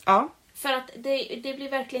 Ja. För att det blir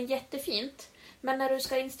verkligen jättefint. Men när du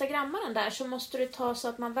ska instagramma den där så måste du ta så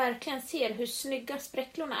att man verkligen ser hur snygga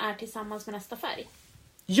spräcklorna är tillsammans med nästa färg.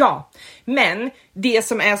 Ja, men det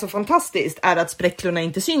som är så fantastiskt är att spräcklorna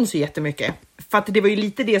inte syns så jättemycket. För att det var ju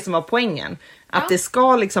lite det som var poängen. Att det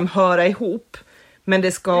ska liksom höra ihop, men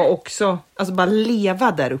det ska också alltså bara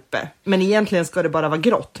leva där uppe. Men egentligen ska det bara vara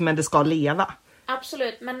grått, men det ska leva.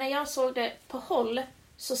 Absolut, men när jag såg det på håll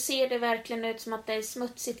så ser det verkligen ut som att det är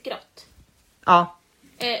smutsigt grått. Ja,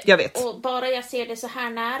 jag vet. Och bara jag ser det så här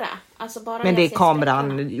nära. Alltså bara men det är jag ser kameran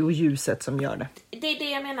spräcklorna. och ljuset som gör det. Det är det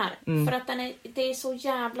jag menar. För att det är så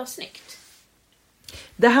jävla snyggt.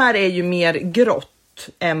 Det här är ju mer grått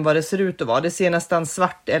än vad det ser ut att vara. Det ser nästan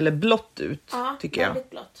svart eller blått ut, tycker jag. Ja, väldigt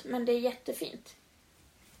blått. Men det är jättefint.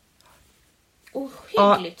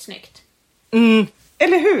 Ohyggligt snyggt.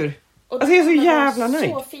 Eller hur? Och Alltså jag är så jävla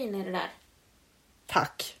nöjd. Så fin är det där.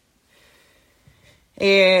 Tack.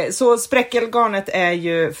 Så spräckelgarnet är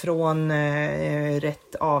ju från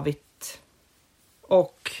Rätt Avigt.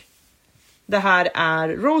 Och det här är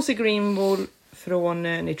Rosy Green Wool från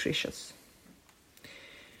Nutritious.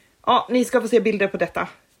 Ja, ni ska få se bilder på detta.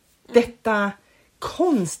 Detta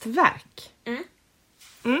konstverk.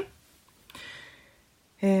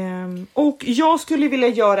 Och jag skulle vilja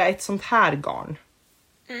göra ett sånt här garn.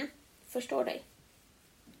 Förstår dig.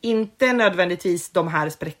 Inte nödvändigtvis de här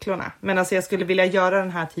spräcklorna. Men alltså jag skulle vilja göra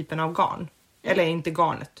den här typen av garn. Eller inte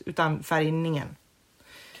garnet, utan färgningen.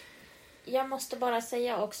 Jag måste bara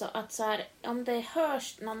säga också att så här, om det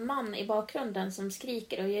hörs någon man i bakgrunden som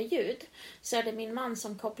skriker och gör ljud, så är det min man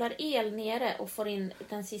som kopplar el nere och får in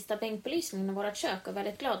den sista bänkbelysningen i vårt kök, och är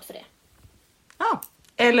väldigt glad för det. Ja,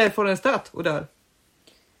 eller får en stöt och dör.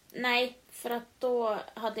 Nej, för att då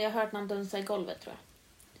hade jag hört någon dunsa i golvet, tror jag.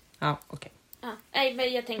 Ja, okej. Ja. Nej,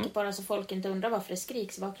 men jag tänker bara så folk inte undrar varför det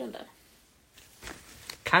skriks i bakgrunden.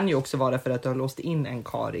 Kan ju också vara för att du har låst in en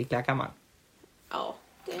kar i klädkammaren. Ja,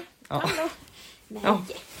 det kan då. Nej,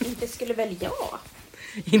 inte skulle väl jag.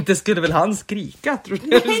 Inte skulle väl han skrika, tror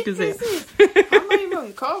jag du skulle säga. Precis. Han har ju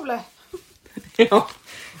munkavle. Ja,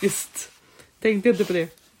 just. Tänkte inte på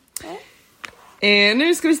det.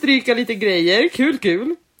 Nu ska vi stryka lite grejer.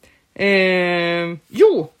 Kul.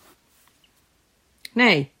 Jo.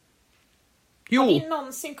 Nej. Jo. Har vi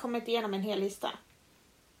någonsin kommit igenom en hel lista?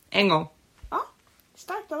 En gång. Ja,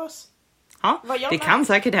 starkt av oss. Ja, Var jag det med? kan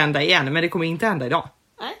säkert hända igen, men det kommer inte hända idag.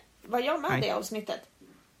 Nej, var jag med Nej. det avsnittet?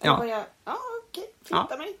 Ja. Eller var jag... Ja, okej.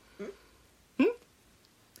 Flytta mig.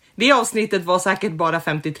 Det avsnittet var säkert bara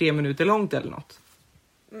 53 minuter långt eller något.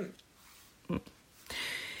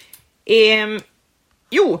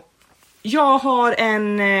 Jo, jag har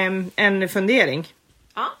en fundering.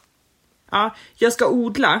 Ja. Ja, jag ska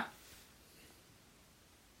odla.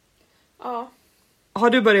 Ja. Har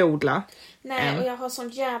du börjat odla? Nej, och jag har sån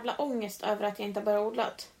jävla ångest över att jag inte har börjat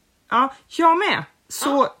odlat. Ja, jag med.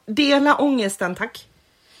 Så dela ångesten, tack.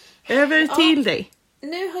 Över till dig.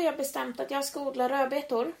 Nu har jag bestämt att jag ska odla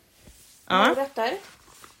rödbetor. Ja. Morötter.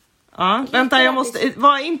 Ja, vänta, jag måste...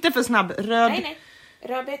 Var inte för snabb. Nej.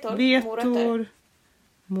 Rödbetor. Morötter.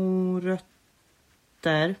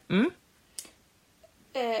 Morötter.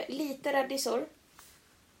 Lite räddisor.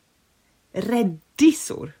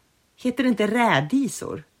 Räddisor. Heter det inte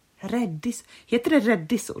rädisor? Heter det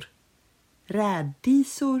räddisor?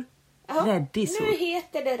 Rädisor. Ja, Räddisor. nu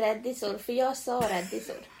heter det räddisor, för jag sa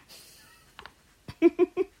räddisor.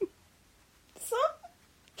 Så.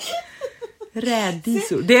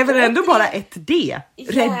 Räddisor. Det är väl ändå bara ett D.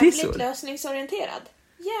 Räddisor.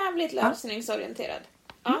 Jävligt lösningsorienterad.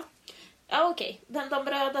 Ja. Ja, okej. De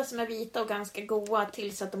röda som är vita och ganska goda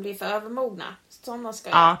tills att de blir för övermogna. Sådana ska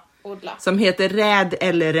jag odla. Som heter räd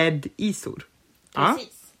eller räddisor.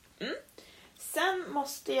 Precis. Sen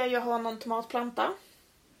måste jag ju ha någon tomatplanta.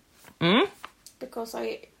 Because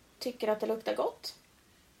I tycker att det luktar gott.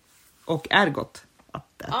 Och är gott.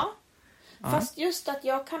 Ja. Fast just att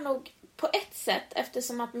jag kan nog på ett sätt,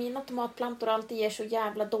 eftersom att mina tomatplantor alltid ger så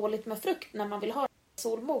jävla dåligt med frukt när man vill ha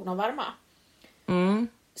solmogna och varma.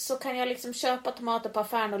 Så kan jag liksom köpa tomater på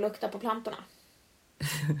affären och lukta på plantorna.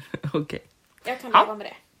 Okej. Jag kan leva med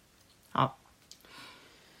det. Ja.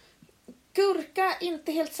 Gurka,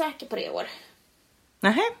 inte helt säker på det i år.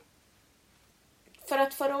 Nähä. För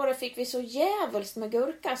att förra året fick vi så jävligt med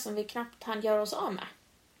gurka som vi knappt hann göra oss av med.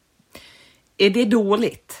 Är det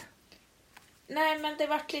dåligt? Nej, men det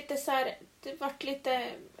vart lite så här... Det vart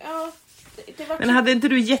lite... Ja, det vart... Men hade inte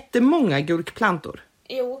du jättemånga gurkplantor?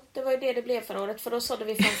 Jo, det var ju det blev förra året. För då sådde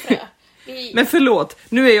vi från frö. Men förlåt,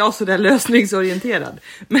 nu är jag så där lösningsorienterad.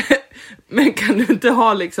 Men kan du inte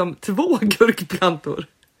ha liksom 2 gurkplantor?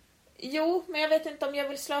 Jo, men jag vet inte om jag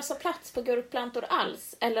vill slösa plats på gurkplantor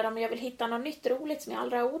alls. Eller om jag vill hitta något nytt roligt som jag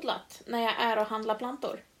aldrig har odlat när jag är och handlar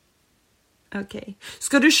plantor. Okej.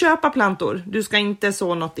 Ska du köpa plantor? Du ska inte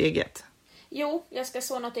så något eget? Jo, jag ska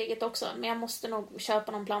så något eget också. Men jag måste nog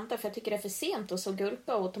köpa någon planta för jag tycker det är för sent att så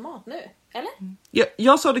gurka och tomat nu. Eller?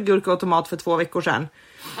 Jag sådde gurka och tomat för 2 veckor sedan.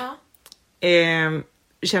 Ja.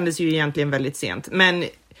 Kändes ju egentligen väldigt sent. Men,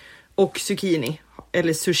 och zucchini,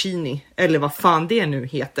 eller zucchini, eller vad fan det nu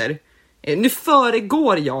heter. Nu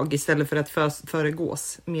föregår jag istället för att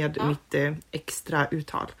föregås med mitt extra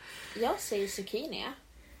uttal. Jag säger zucchini.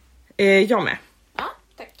 Jag med. Ja,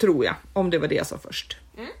 tack. Tror jag, om det var det jag sa först.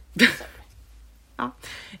 Så. Ja.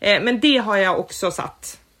 Men det har jag också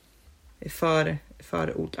satt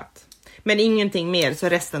för odlat. Men ingenting mer, så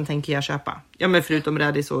resten tänker jag köpa. Ja, men förutom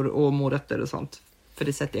rädisor och morötter och sånt. För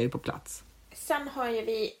det sätter jag ju på plats. Sen har ju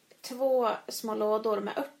vi 2 små lådor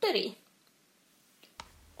med örter i.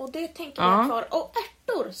 Och det tänker jag kvar. Och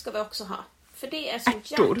ärtor ska vi också ha. För det är så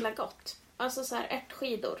jäkla gott. Alltså så här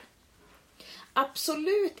ärtskidor.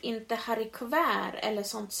 Absolut inte haricots eller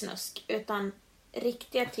sånt snusk. Utan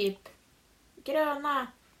riktiga typ gröna.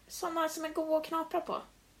 Sådana som är goda att knapra på.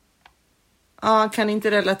 Ja, kan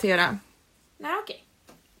inte relatera. Nej, okej.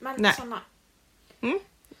 Men Nej. sådana.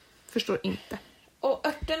 Förstår inte. Och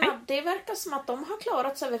örterna, det verkar som att de har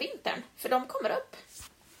klarat sig över vintern. För de kommer upp.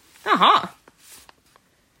 Jaha.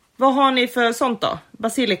 Vad har ni för sånt då?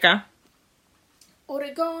 Basilika?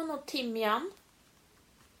 Oregano, timjan.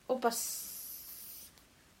 Och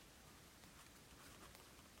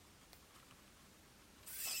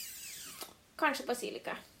kanske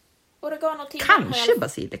basilika. Oregano, timjan. Kanske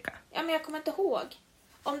basilika? Ja, men jag kommer inte ihåg.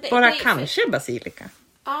 Om det, Bara det kanske basilika?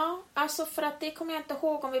 Ja, alltså för att det kommer jag inte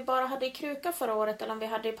ihåg om vi bara hade i kruka förra året eller om vi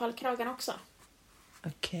hade i pallkragen också.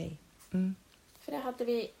 Okej. För det hade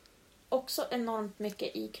vi också enormt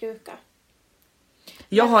mycket i kruka.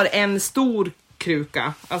 Jag har en stor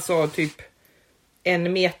kruka, alltså typ 1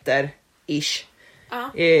 meter ish.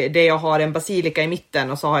 Ja. Där jag har en basilika i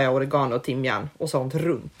mitten och så har jag oregano och timjan och sånt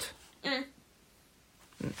runt.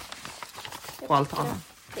 På altanen.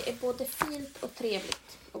 Det är både fint och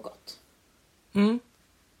trevligt och gott.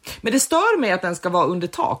 Men det stör mig att den ska vara under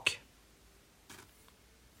tak.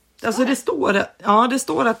 Alltså det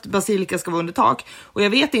står att basilika ska vara under tak. Och jag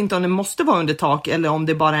vet inte om det måste vara under tak eller om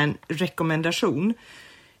det bara är en rekommendation.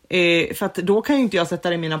 För att då kan ju inte jag sätta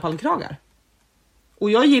det i mina pallkragar.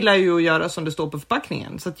 Och jag gillar ju att göra som det står på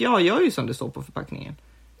förpackningen. Så att jag gör ju som det står på förpackningen.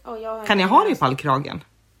 Kan jag ha det i pallkragen?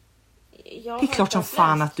 Det är klart som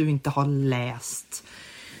fan att du inte har läst.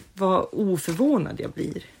 Vad oförvånad jag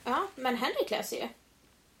blir. Ja, men Henrik läser ju.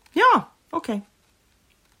 Ja, okej.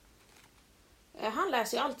 Han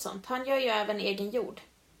läser ju allt sånt. Han gör ju även egen jord.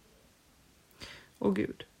 Åh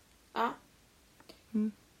gud. Ja.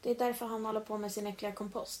 Det är därför han håller på med sin äckliga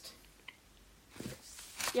kompost.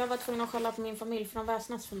 Jag var tvungen att skälla på min familj för de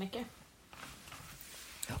väsnas för mycket.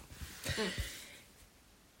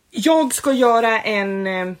 Jag ska göra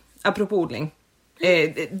en apropå odling.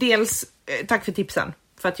 Dels tack för tipsen.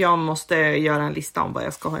 För att jag måste göra en lista om vad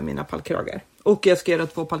jag ska ha i mina pallkragar. Och jag ska göra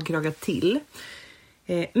 2 pallkragar till.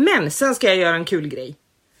 Men sen ska jag göra en kul grej.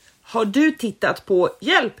 Har du tittat på...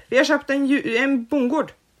 Hjälp! Vi har köpt en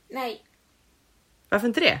bondgård. Nej. Varför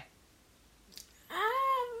inte det?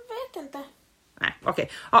 Vet inte. Nej,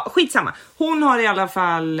 okej. Ja, skitsamma. Hon har i alla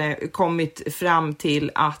fall kommit fram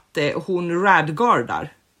till att hon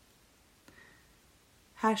radgardar.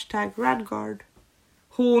 #radgard.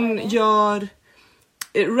 Hon gör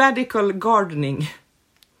radical gardening.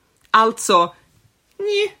 Alltså,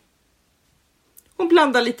 hon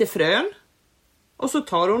blandar lite frön. Och så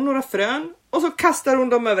tar hon några frön. Och så kastar hon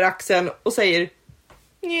dem över axeln och säger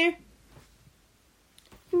nej.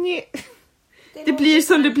 Det blir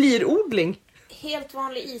som det blir odling. Helt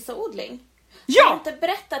vanlig isaodling. Ja! Jag har inte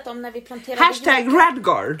berättat om när vi planterade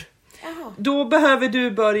 #radgard. Jaha. Då behöver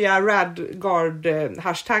du börja radgard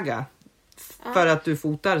hashtagga. För att du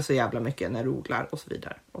fotar så jävla mycket när du odlar och så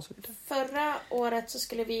vidare. Och så vidare. Förra året så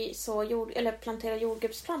skulle vi plantera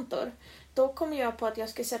jordgubbsplantor. Då kom jag på att jag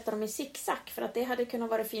skulle sätta dem i zigzag för att det hade kunnat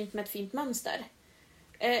vara fint med ett fint mönster.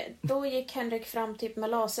 Då gick Henrik fram typ med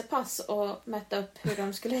laserpass och mätte upp hur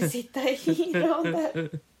de skulle sitta i rader.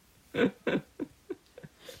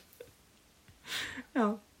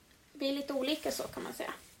 Ja. Vi är lite olika så kan man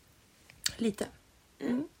säga. Lite.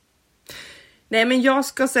 Mm. Nej, men jag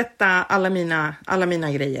ska sätta alla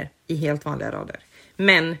mina grejer i helt vanliga rader.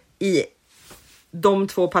 Men i de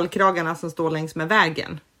 2 pallkragarna som står längs med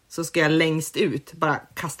vägen så ska jag längst ut bara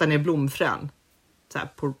kasta ner blomfrön. Så här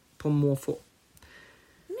på måfå.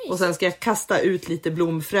 Och sen ska jag kasta ut lite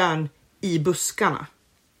blomfrön i buskarna.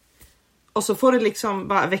 Och så får det liksom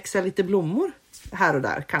bara växa lite blommor här och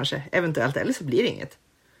där kanske. Eventuellt, eller så blir det inget.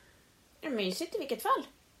 Det är mysigt i vilket fall.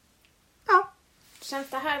 Ja. Känns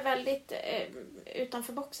det här väldigt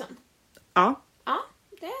utanför boxen? Ja. Ja,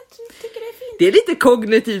 det tycker det är fint. Det är lite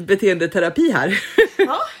kognitiv beteendeterapi här.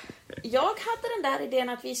 Ja, jag hade den där idén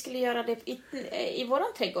att vi skulle göra det i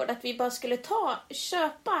våran trädgård. Att vi bara skulle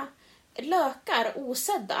köpa lökar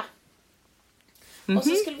osedda. Och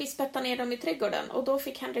så skulle vi spätta ner dem i trädgården. Och då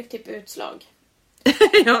fick Henrik typ utslag.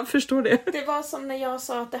 Jag förstår det. Det var som när jag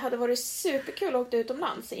sa att det hade varit superkul att åka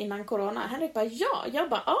utomlands innan corona. Henrik bara ja. Jag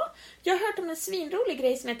bara ja. Jag har hört om en svinrolig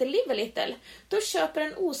grej som heter Live a Little. Då köper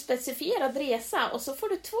en ospecifierad resa och så får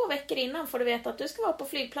du 2 veckor innan får du veta att du ska vara på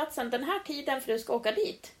flygplatsen den här tiden för du ska åka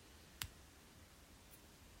dit.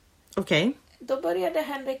 Okej. Då började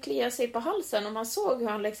Henrik klia sig på halsen och man såg hur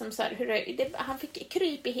han liksom så här, han fick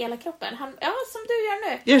kryp i hela kroppen. Ja, som du gör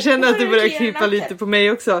nu. Jag känner att det börjar krypa lite på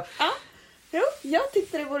mig också. Ja. Jo, jag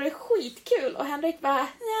tyckte det vore skitkul och Henrik bara,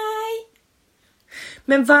 nej.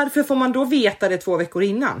 Men varför får man då veta det 2 veckor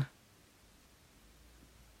innan?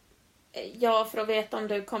 Ja, för att veta om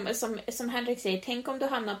du kommer, som Henrik säger, tänk om du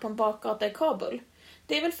hamnar på en bakgata i Kabul.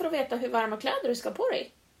 Det är väl för att veta hur varma kläder du ska på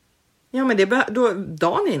dig. Ja, men det då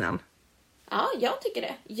dagen innan. Ja, jag tycker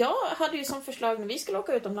det. Jag hade ju som förslag när vi skulle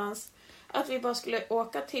åka utomlands att vi bara skulle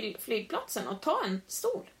åka till flygplatsen och ta en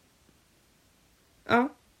stol. Ja.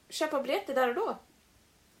 Köpa biljetter där och då.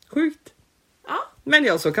 Sjukt. Ja. Men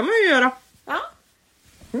ja, så kan man ju göra. Ja.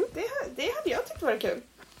 Det hade jag tyckt var kul.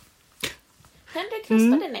 Henrik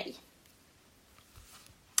röstade nej.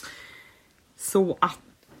 Så att...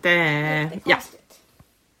 ja.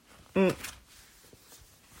 Mm.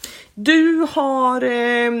 Du har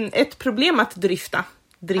ett problem att drifta.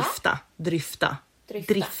 Drifta.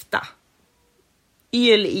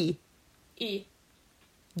 Y eller I? Y.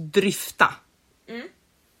 Drifta. Mm.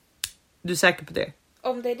 Du är säker på det?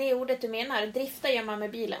 Om det är det ordet du menar, drifta gör man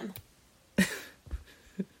med bilen.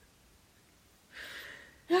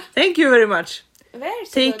 Thank you very much.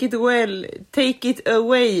 Take it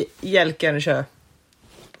away, Hjälkensjö.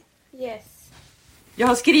 Yes. Jag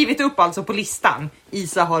har skrivit upp alltså på listan.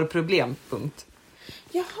 Isa har problem, punkt.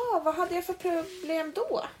 Jaha, vad hade jag för problem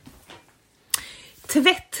då?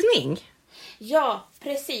 Tvättning. Ja,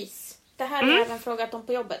 precis. Det här har jag även frågat om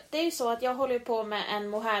på jobbet. Det är ju så att jag håller på med en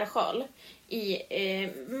mohair-sjal i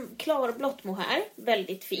klarblått mohair.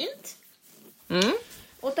 Väldigt fint.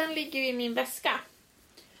 Och den ligger ju i min väska.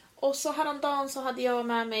 Och så häromdagen så hade jag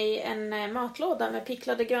med mig en matlåda med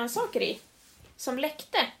picklade grönsaker i. Som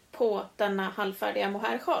läckte på denna halvfärdiga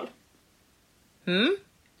mohair-sjal.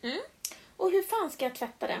 Och hur fan ska jag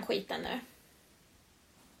tvätta den skiten nu?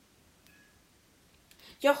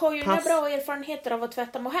 Jag har ju inga bra erfarenheter av att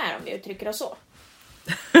tvätta mohair om vi uttrycker det så.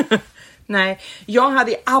 Nej, jag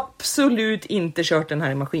hade absolut inte kört den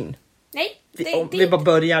här i maskin. Nej. Vi bara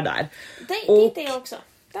börjar där. Dit är jag också.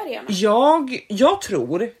 Där är jag med. Jag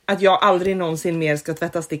tror att jag aldrig någonsin mer ska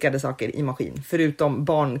tvätta stickade saker i maskin. Förutom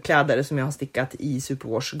barnkläder som jag har stickat i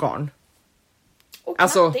superwash-garn. Och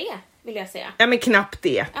knappt det, vill jag säga. Ja, men knappt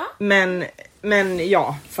det. Ja. Men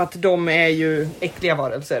ja, för att de är ju äckliga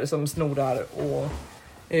varelser som snorar och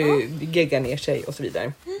geggar ner sig och så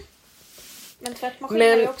vidare. Men tvättmaskiner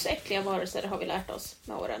är ju också äckliga varelser, det har vi lärt oss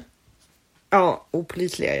med åren. Ja,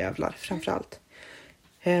 opålitliga jävlar framförallt.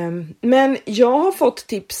 Men jag har fått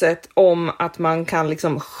tipset om att man kan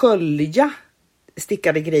liksom skölja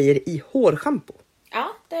stickade grejer i hårschampo.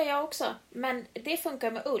 Ja, det är jag också. Men det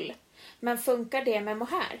funkar med ull. Men funkar det med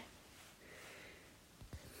mohair?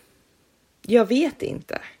 Jag vet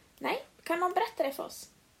inte. Nej, kan någon berätta det för oss?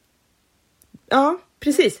 Ja,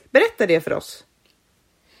 precis. Berätta det för oss.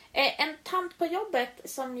 En tant på jobbet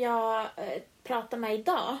som jag pratar med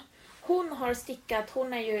idag. Hon har stickat,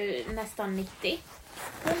 hon är ju nästan 90.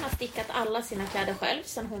 Hon har stickat alla sina kläder själv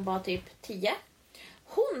sedan hon var typ 10.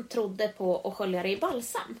 Hon trodde på att skölja det i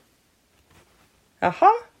balsam.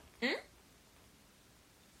 Jaha.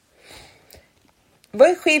 Vad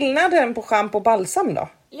är skillnaden på schampo och balsam då?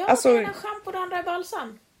 Ja, alltså... det ena är schampo och det andra är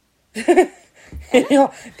balsam.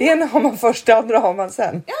 Ja, det ena har man först, det andra har man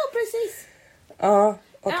sen. Ja, precis. Ja,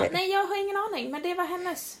 okej. Ja, nej, jag har ingen aning, men det var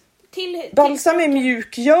hennes. Balsam är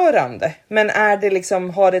mjukgörande, men är det liksom,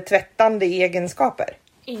 har det tvättande egenskaper?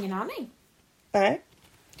 Ingen aning. Nej,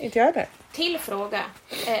 inte jag det. Till fråga,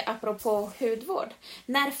 apropå hudvård.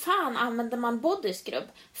 När fan använder man body scrub?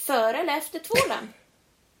 Före eller efter tvålen?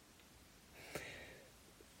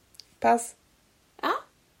 Pass. Ja.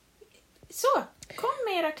 Så, kom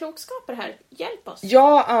med era klokskaper här. Hjälp oss.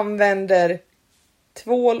 Jag använder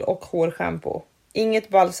tvål och hårschampo. Inget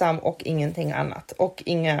balsam och ingenting annat. Och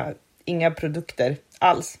inga produkter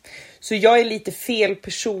alls. Så jag är lite fel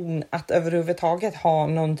person att överhuvudtaget ha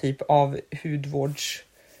någon typ av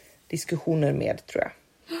hudvårdsdiskussioner med, tror jag.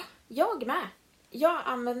 Jag med. Jag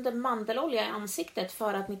använde mandelolja i ansiktet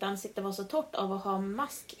för att mitt ansikte var så torrt av att ha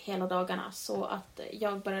mask hela dagarna så att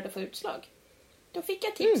jag började få utslag. Då fick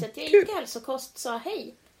jag tipset. Jag gick till hälsokost och sa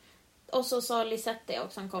hej. Och så sa Lisette,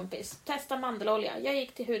 också en kompis, testa mandelolja. Jag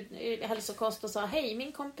gick till hälsokost och sa hej,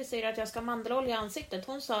 min kompis säger att jag ska ha mandelolja i ansiktet.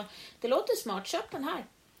 Hon sa, det låter smart, köp den här.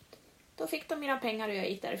 Då fick de mina pengar och jag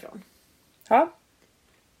gick därifrån. Ja.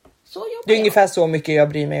 Så jobbar det är ungefär så mycket jag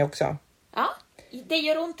bryr mig också. Ja, det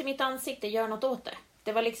gör ont i mitt ansikte, gör något åt det.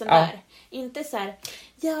 Det var liksom där. Inte så här,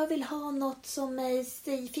 jag vill ha något som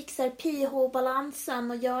fixar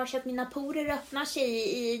pH-balansen och gör så att mina porer öppnar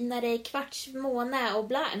sig när det är kvarts månad och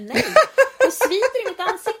bla. Nej, det svider i mitt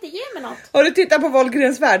ansikte, ge mig något. Har du tittat på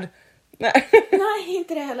Wahlgrens värld? Nej. Nej,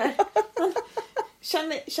 inte det heller.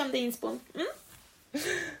 Men, kände inspån.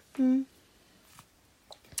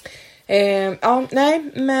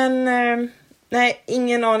 Nej,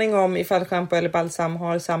 ingen aning om ifall shampoo eller balsam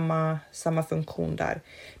har samma funktion där.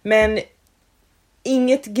 Men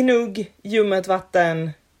inget gnugg, ljummet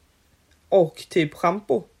vatten och typ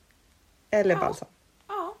shampoo eller balsam.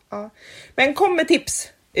 Ja. Men kom med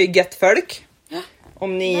tips, gött folk.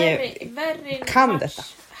 Om ni very kan much. detta.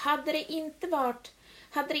 Hade det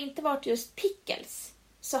inte varit just pickles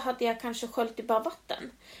så hade jag kanske sköljt i bara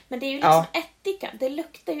vatten. Men det är ju liksom ättika. Det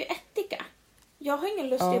luktar ju ättika. Jag har ingen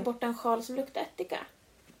lust att ge bort en sjal som luktar ättika.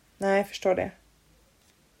 Nej, jag förstår det.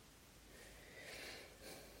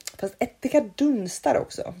 Fast ättika dunstar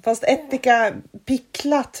också. Fast ättika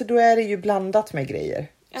picklat, då är det ju blandat med grejer.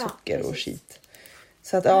 Socker och skit.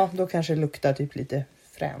 Så att då kanske det luktar typ lite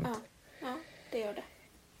fränt. Ja, det gör det.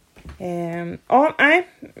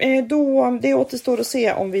 Det återstår att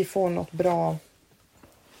se om vi får något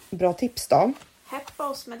bra tips då. Häppa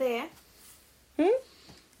oss med det.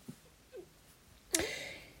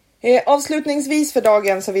 Avslutningsvis för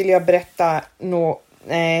dagen så vill jag berätta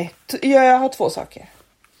jag har 2 saker.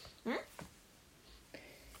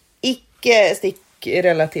 Icke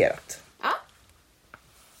stickrelaterat.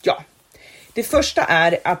 Ja. Det första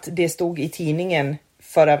är att det stod i tidningen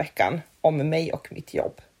förra veckan om mig och mitt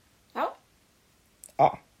jobb.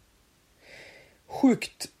 Ja.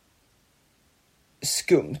 Sjukt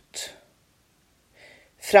skumt.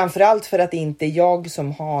 Framförallt för att det inte är jag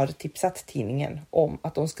som har tipsat tidningen om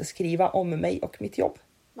att de ska skriva om mig och mitt jobb.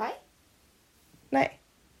 Nej.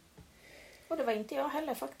 Och det var inte jag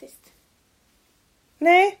heller faktiskt.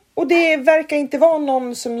 Nej, och det verkar inte vara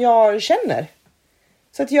någon som jag känner.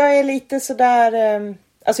 Så att jag är lite sådär...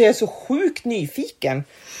 Alltså jag är så sjukt nyfiken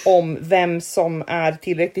om vem som är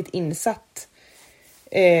tillräckligt insatt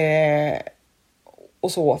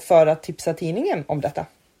och så för att tipsa tidningen om detta.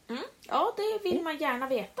 Ja, det vill man gärna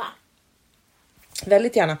veta.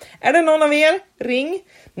 Väldigt gärna. Är det någon av er? Ring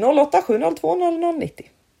 08 702 0090.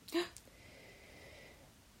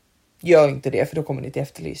 Gör inte det, för då kommer ni till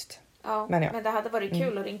Efterlyst. Ja, men det hade varit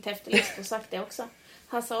kul att ringa till Efterlyst och sagt det också.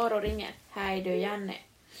 Hasse Aro ringer. Hej du Jenny.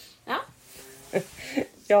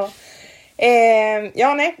 Ja.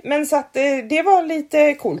 Nej, men så att det var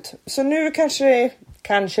lite coolt. Så nu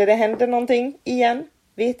kanske det händer någonting igen.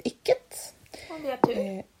 Vet icket. Om vi har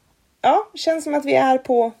tur. Känns som att vi är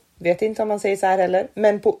på, vet inte om man säger så här heller,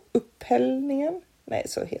 men på upphällningen. Nej,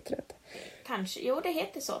 så heter det inte. Kanske, jo det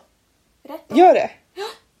heter så. Rätt. Gör det?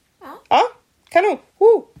 Ja, kanon.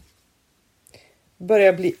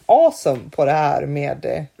 Börjar bli awesome på det här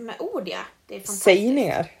med ord, ja. Det är fantastiskt.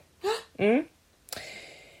 Sägningar.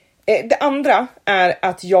 Det andra är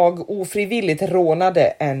att jag ofrivilligt rånade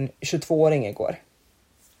en 22-åring igår.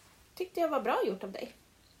 Tyckte jag var bra gjort av dig.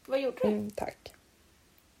 Vad gjorde du? Tack.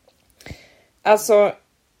 Alltså,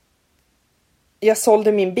 jag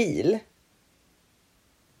sålde min bil.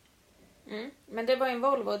 Men det var en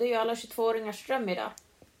Volvo, det är ju alla 22-åringars dröm idag.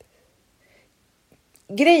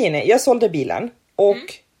 Grejen är, jag sålde bilen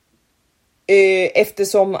och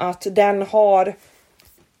eftersom att den har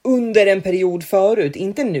under en period förut,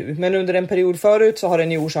 inte nu, men under en period förut så har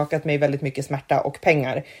den ju orsakat mig väldigt mycket smärta och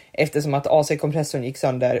pengar eftersom att AC-kompressorn gick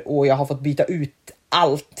sönder och jag har fått byta ut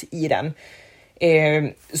allt i den.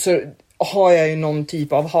 Så har jag ju någon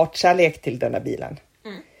typ av hatkärlek till den där bilen.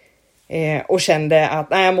 Och kände att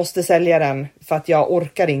nej, jag måste sälja den för att jag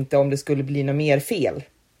orkar inte om det skulle bli något mer fel.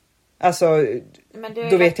 Alltså, Men du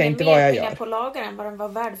då vet jag inte vad jag gör. Men du på lager än vad den var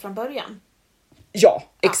värd från början. Ja,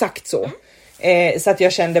 exakt så. Så att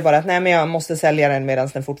jag kände bara att nej, men jag måste sälja den medan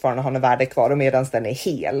den fortfarande har något värde kvar och medan den är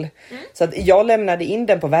hel. Så att jag lämnade in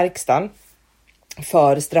den på verkstaden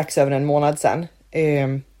för strax över en månad sedan.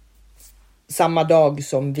 Samma dag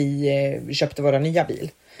som vi köpte våra nya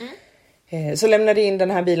bil. Så lämnade jag in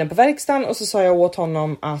den här bilen på verkstaden och så sa jag åt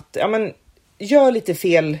honom att ja, men, gör lite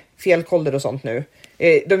felkoller och sånt nu.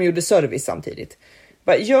 De gjorde service samtidigt.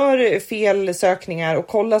 Bara, gör felsökningar och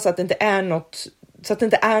kolla så att det inte är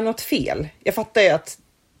något fel. Jag fattar ju att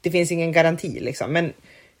det finns ingen garanti liksom, men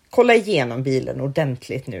kolla igenom bilen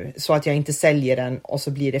ordentligt nu så att jag inte säljer den och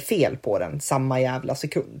så blir det fel på den samma jävla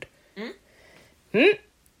sekund.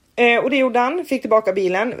 Och det gjorde han, fick tillbaka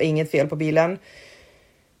bilen, inget fel på bilen.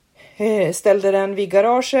 Ställde den vid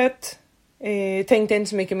garaget, tänkte inte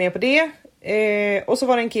så mycket mer på det. Och så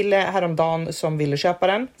var det en kille häromdagen som ville köpa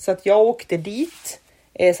den. Så att jag åkte dit,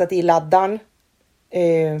 satt i laddan.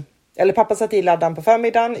 Eller pappa satt i laddan på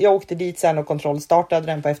förmiddagen. Jag åkte dit sen och kontrollstartade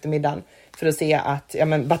den på eftermiddagen. För att se att ja,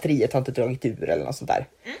 men batteriet har inte dragit ur eller något sånt där.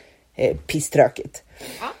 Pisströkigt.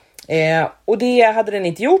 Och det hade den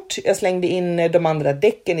inte gjort. Jag slängde in de andra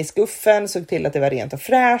däcken i skuffen. Såg till att det var rent och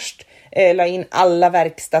fräscht. La in alla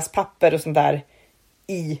verkstadspapper och sånt där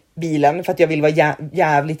i bilen. För att jag vill vara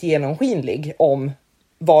jävligt genomskinlig om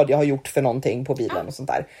vad jag har gjort för någonting på bilen och sånt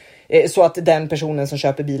där. Så att den personen som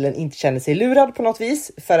köper bilen inte känner sig lurad på något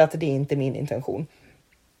vis. För att det är inte min intention.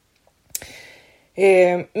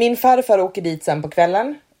 Min farfar åker dit sen på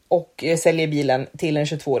kvällen. Och säljer bilen till en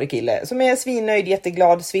 22-årig kille. Som är svinnöjd,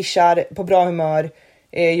 jätteglad, swishar, på bra humör.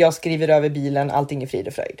 Jag skriver över bilen, allting är frid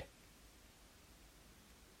och fröjd.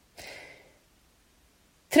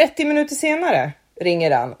 30 minuter senare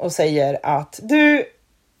ringer han och säger att du,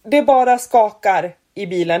 det bara skakar i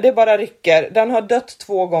bilen, det bara rycker. Den har dött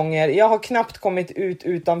 2 gånger, jag har knappt kommit ut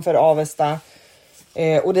utanför Avesta.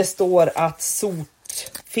 Och det står att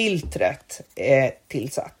sotfiltret är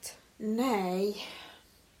tillsatt. Nej.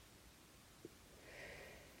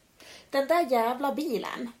 Den där jävla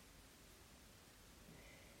bilen.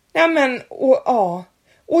 Nej men,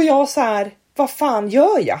 och jag så här, vad fan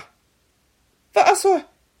gör jag? Alltså,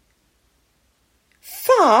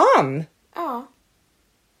 fan! Ja.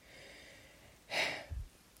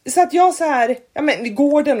 Så att jag så här, ja men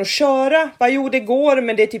går den att köra? Jo det går,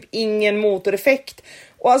 men det är typ ingen motoreffekt.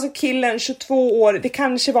 Och alltså killen, 22 år, det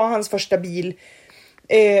kanske var hans första bil.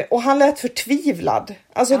 Och han lät förtvivlad.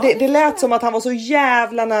 Alltså det lät som att han var så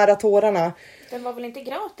jävla nära tårarna. Den var väl inte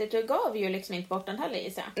gratis? Du gav ju liksom inte bort den heller,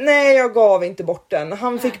 Isa. Nej, jag gav inte bort den.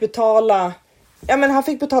 Han fick betala. Ja, men han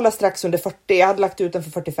fick betala strax under 40. Jag hade lagt ut den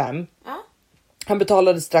för 45. Ja. Han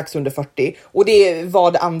betalade strax under 40. Och det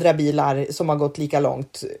var det andra bilar som har gått lika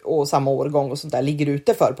långt och samma årgång och sånt där ligger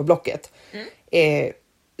ute för på Blocket.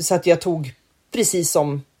 Så att jag tog precis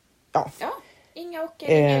som Ja, inga åker,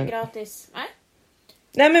 inga gratis.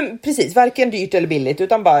 Nej men precis, varken dyrt eller billigt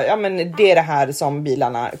utan bara, ja men det är det här som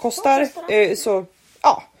bilarna kostar. Så,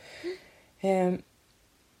 ja.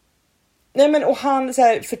 Nej men och han så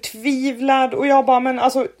här förtvivlad och jag bara, men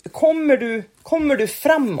alltså kommer du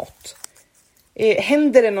framåt?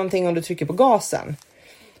 Händer det någonting om du trycker på gasen?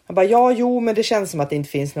 Han bara, jo men det känns som att det inte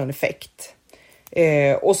finns någon effekt.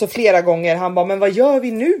 Och så flera gånger han bara, men vad gör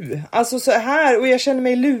vi nu? Alltså så här, och jag känner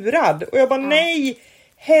mig lurad. Och jag bara, nej,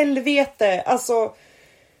 helvete, alltså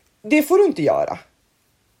det får du inte göra.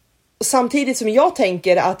 Samtidigt som jag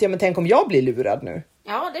tänker att, ja men tänk om jag blir lurad nu.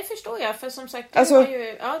 Ja, det förstår jag. För som sagt,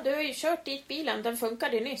 du har ju kört dit bilen. Den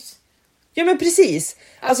funkade ju nyss. Ja men precis.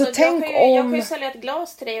 Alltså tänk jag kan ju sälja ett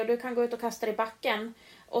glas till dig och du kan gå ut och kasta det i backen.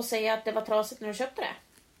 Och säga att det var trasigt när du köpte det.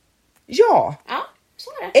 Ja. Ja, så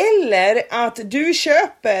är det. Eller att du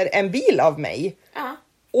köper en bil av mig. Ja.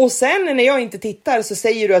 Och sen när jag inte tittar så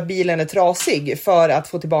säger du att bilen är trasig för att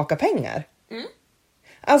få tillbaka pengar.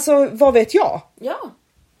 Alltså, vad vet jag?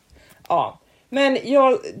 Ja, men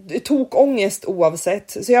jag tog ångest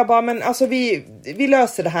oavsett. Så jag bara, men alltså vi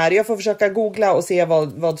löser det här. Jag får försöka googla och se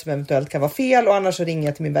vad som eventuellt kan vara fel. Och annars så ringer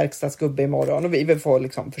jag till min verkstadsgubbe imorgon. Och vi får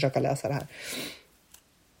liksom försöka läsa det här.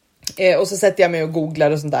 Och så sätter jag mig och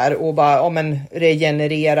googlar och sånt där. Och bara, men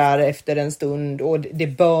regenererar efter en stund. Och det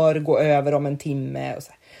bör gå över om en timme. Och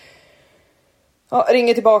så. Ja,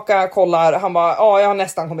 ringer tillbaka, kollar. Han bara, jag har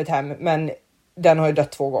nästan kommit hem. Men den har ju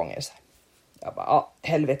dött 2 gånger. Så jag bara, ja,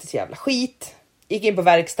 helvetes jävla skit. Gick in på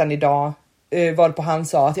verkstaden idag. Varpå han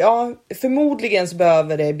sa att ja, förmodligen så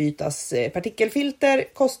behöver det bytas partikelfilter.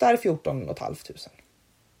 Kostar 14 500.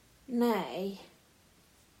 Nej.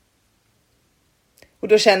 Och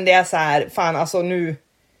då kände jag så här, fan alltså nu.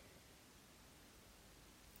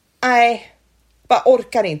 Nej, bara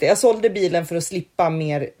orkar inte. Jag sålde bilen för att slippa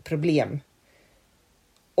mer problem.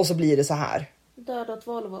 Och så blir det så här. Dödat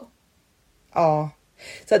Volvo. Ja,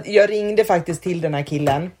 så att jag ringde faktiskt till den här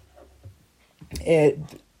killen.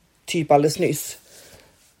 Typ alldeles nyss.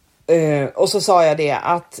 Och så sa jag det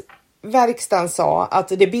att verkstaden sa att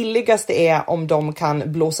det billigaste är om de kan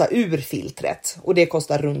blåsa ur filtret. Och det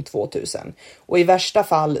kostar runt 2000. Och i värsta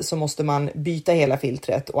fall så måste man byta hela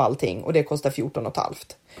filtret och allting. Och det kostar 14 500.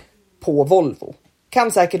 På Volvo.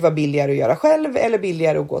 Kan säkert vara billigare att göra själv eller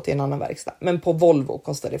billigare att gå till en annan verkstad. Men på Volvo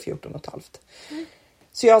kostar det 14 500.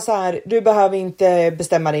 Så jag så här, du behöver inte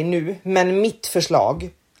bestämma dig nu. Men mitt förslag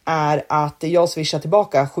är att jag swishar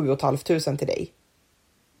tillbaka 7 500 till dig.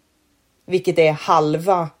 Vilket är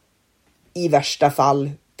halva i värsta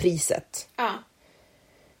fall priset. Ja.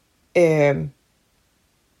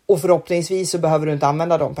 Och förhoppningsvis så behöver du inte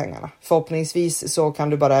använda de pengarna. Förhoppningsvis så kan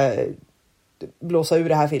du bara blåsa ur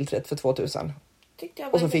det här filtret för 2000. Tyckte jag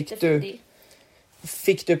var och så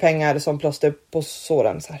fick du pengar som plåster på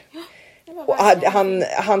såren så här. Ja, och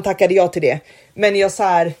han tackade ja till det. Men jag så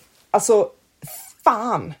här, alltså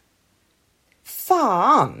fan.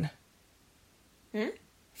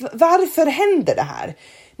 Varför händer det här?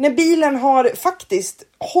 När bilen har faktiskt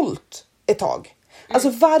hållit ett tag. Alltså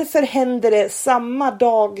varför händer det samma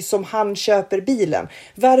dag som han köper bilen?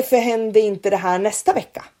 Varför händer inte det här nästa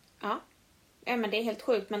vecka? Ja, men det är helt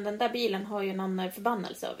sjukt. Men den där bilen har ju någon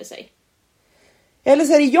förbannelse över sig. Eller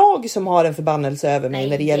så är det jag som har en förbannelse över mig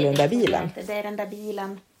när det gäller den där bilen. Inte. Det är den där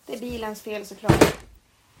bilen. Det är bilens fel såklart.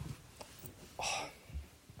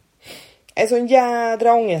 Det är sån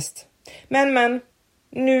jädra ångest. Men.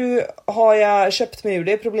 Nu har jag köpt mig ur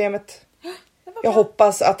det problemet. Jag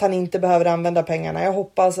hoppas att han inte behöver använda pengarna. Jag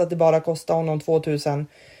hoppas att det bara kostar honom 2000.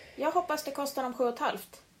 Jag hoppas det kostar honom 7 500.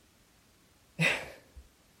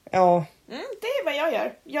 Ja. Det är vad jag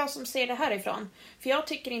gör. Jag som ser det härifrån. För jag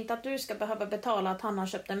tycker inte att du ska behöva betala att han har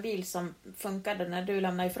köpt en bil som funkade när du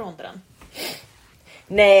lämnade ifrån den.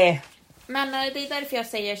 Nej. Men det är därför jag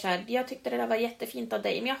säger så här. Jag tyckte det där var jättefint av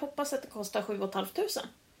dig. Men jag hoppas att det kostar 7 500.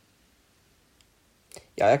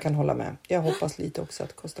 Ja, jag kan hålla med. Jag hoppas lite också att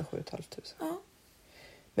det kostar 7 500. Ja.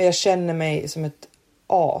 Men jag känner mig som ett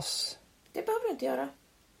as. Det behöver du inte göra.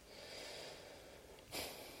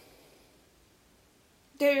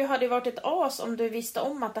 Du hade varit ett as om du visste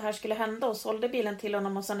om att det här skulle hända och sålde bilen till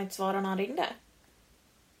honom och sen inte svarade när han ringde.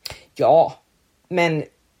 Ja, men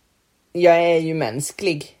jag är ju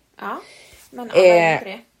mänsklig. Ja, men alla är inte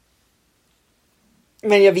det.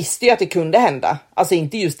 Men jag visste ju att det kunde hända. Alltså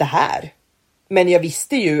inte just det här. Men jag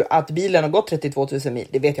visste ju att bilen har gått 32 000 mil.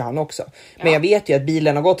 Det vet ju han också. Ja. Men jag vet ju att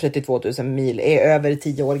bilen har gått 32 000 mil. Är över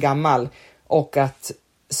 10 år gammal. Och att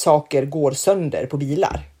saker går sönder på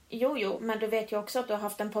bilar. Jo. Men du vet ju också att du har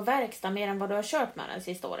haft den på verkstad mer än vad du har kört med den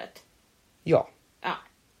sista året. Ja.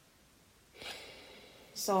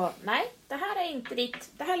 Så nej, det här är inte ditt.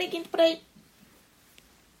 Det här ligger inte på dig.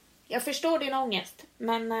 Jag förstår din ångest.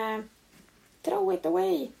 Men throw it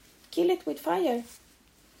away. Kill it with fire.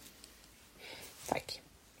 Tack.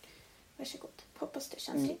 Varsågod. Hoppas det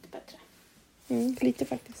känns lite bättre. Lite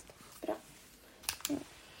faktiskt. Bra.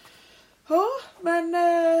 Ja, men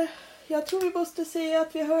jag tror vi måste säga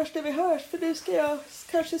att vi hörs där vi hörs. För nu ska jag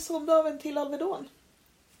kanske somna av en till Alvedon.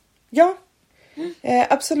 Ja,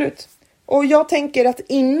 absolut. Och jag tänker att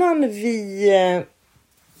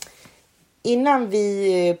innan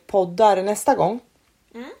vi poddar nästa gång.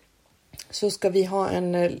 Så ska vi ha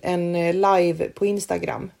en live på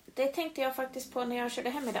Instagram. Det tänkte jag faktiskt på när jag körde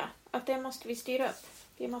hem idag. Att det måste vi styra upp.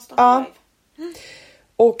 Vi måste ha en live.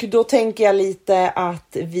 Och då tänker jag lite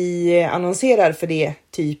att vi annonserar för det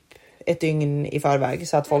typ ett dygn i förväg.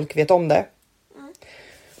 Så att folk vet om det.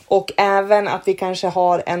 Och även att vi kanske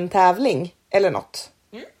har en tävling eller något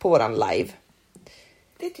på våran live.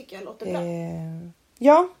 Det tycker jag låter bra.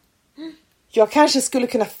 Ja. Jag kanske skulle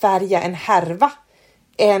kunna färga en härva.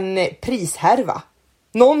 En prishärva.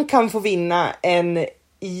 Någon kan få vinna en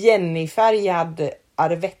Jenny-färgad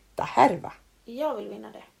Arvetta-härva. Jag vill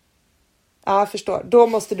vinna det. Ja, jag förstår. Då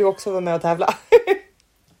måste du också vara med och tävla.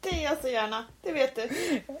 Det är jag så gärna. Det vet du.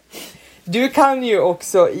 Du kan ju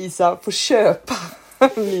också, Isa, få köpa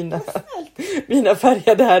mina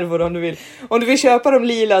färgade härvor om du vill. Om du vill köpa de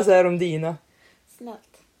lila så är de dina. Snällt.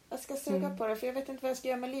 Jag ska suga på det för jag vet inte vad jag ska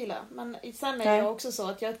göra med lila. Men sen är Nej. jag också så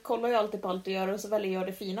att jag kollar ju alltid på allt du gör och så väljer jag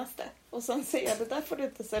det finaste. Och sen säger jag, det där får du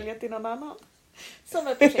inte sälja till någon annan. Som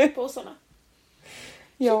är projektpåsarna.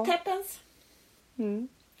 Ja. Shit happens.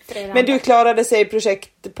 Men du klarade sig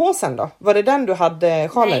projektpåsen då? Var det den du hade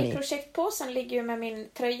sjalen Nej, i? projektpåsen ligger ju med min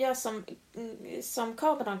tröja som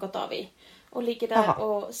kabeln har gått av i. Och ligger där Aha.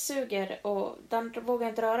 och suger och den vågar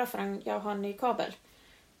jag inte röra förrän jag har en ny kabel.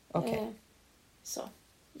 Okej. Så,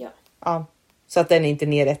 ja. Ja. Så att den är inte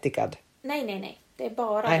nerättikad? Nej. Det är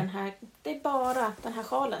bara Nej. den här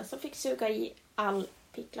sjalen som fick suga i all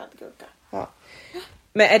picklad gurka. Ja.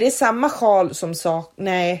 Men är det samma sjal som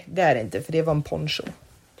Nej, det är det inte, för det var en poncho.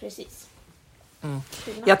 Precis.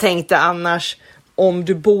 Jag tänkte annars, om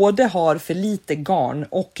du både har för lite garn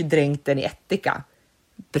och dränkt den i ättika,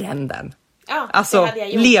 bränn den. Ja, Alltså, det hade jag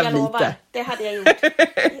gjort. lev Jag lovar. lite. Det hade jag gjort.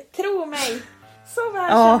 Tro mig. Så väl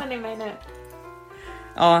Ja. känner ni mig nu.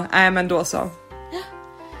 Ja, nej men då så.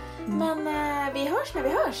 Men vi hörs när vi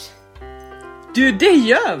hörs. Du, det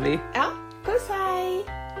gör vi! Ja, puss hej!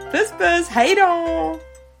 Puss puss, hej då!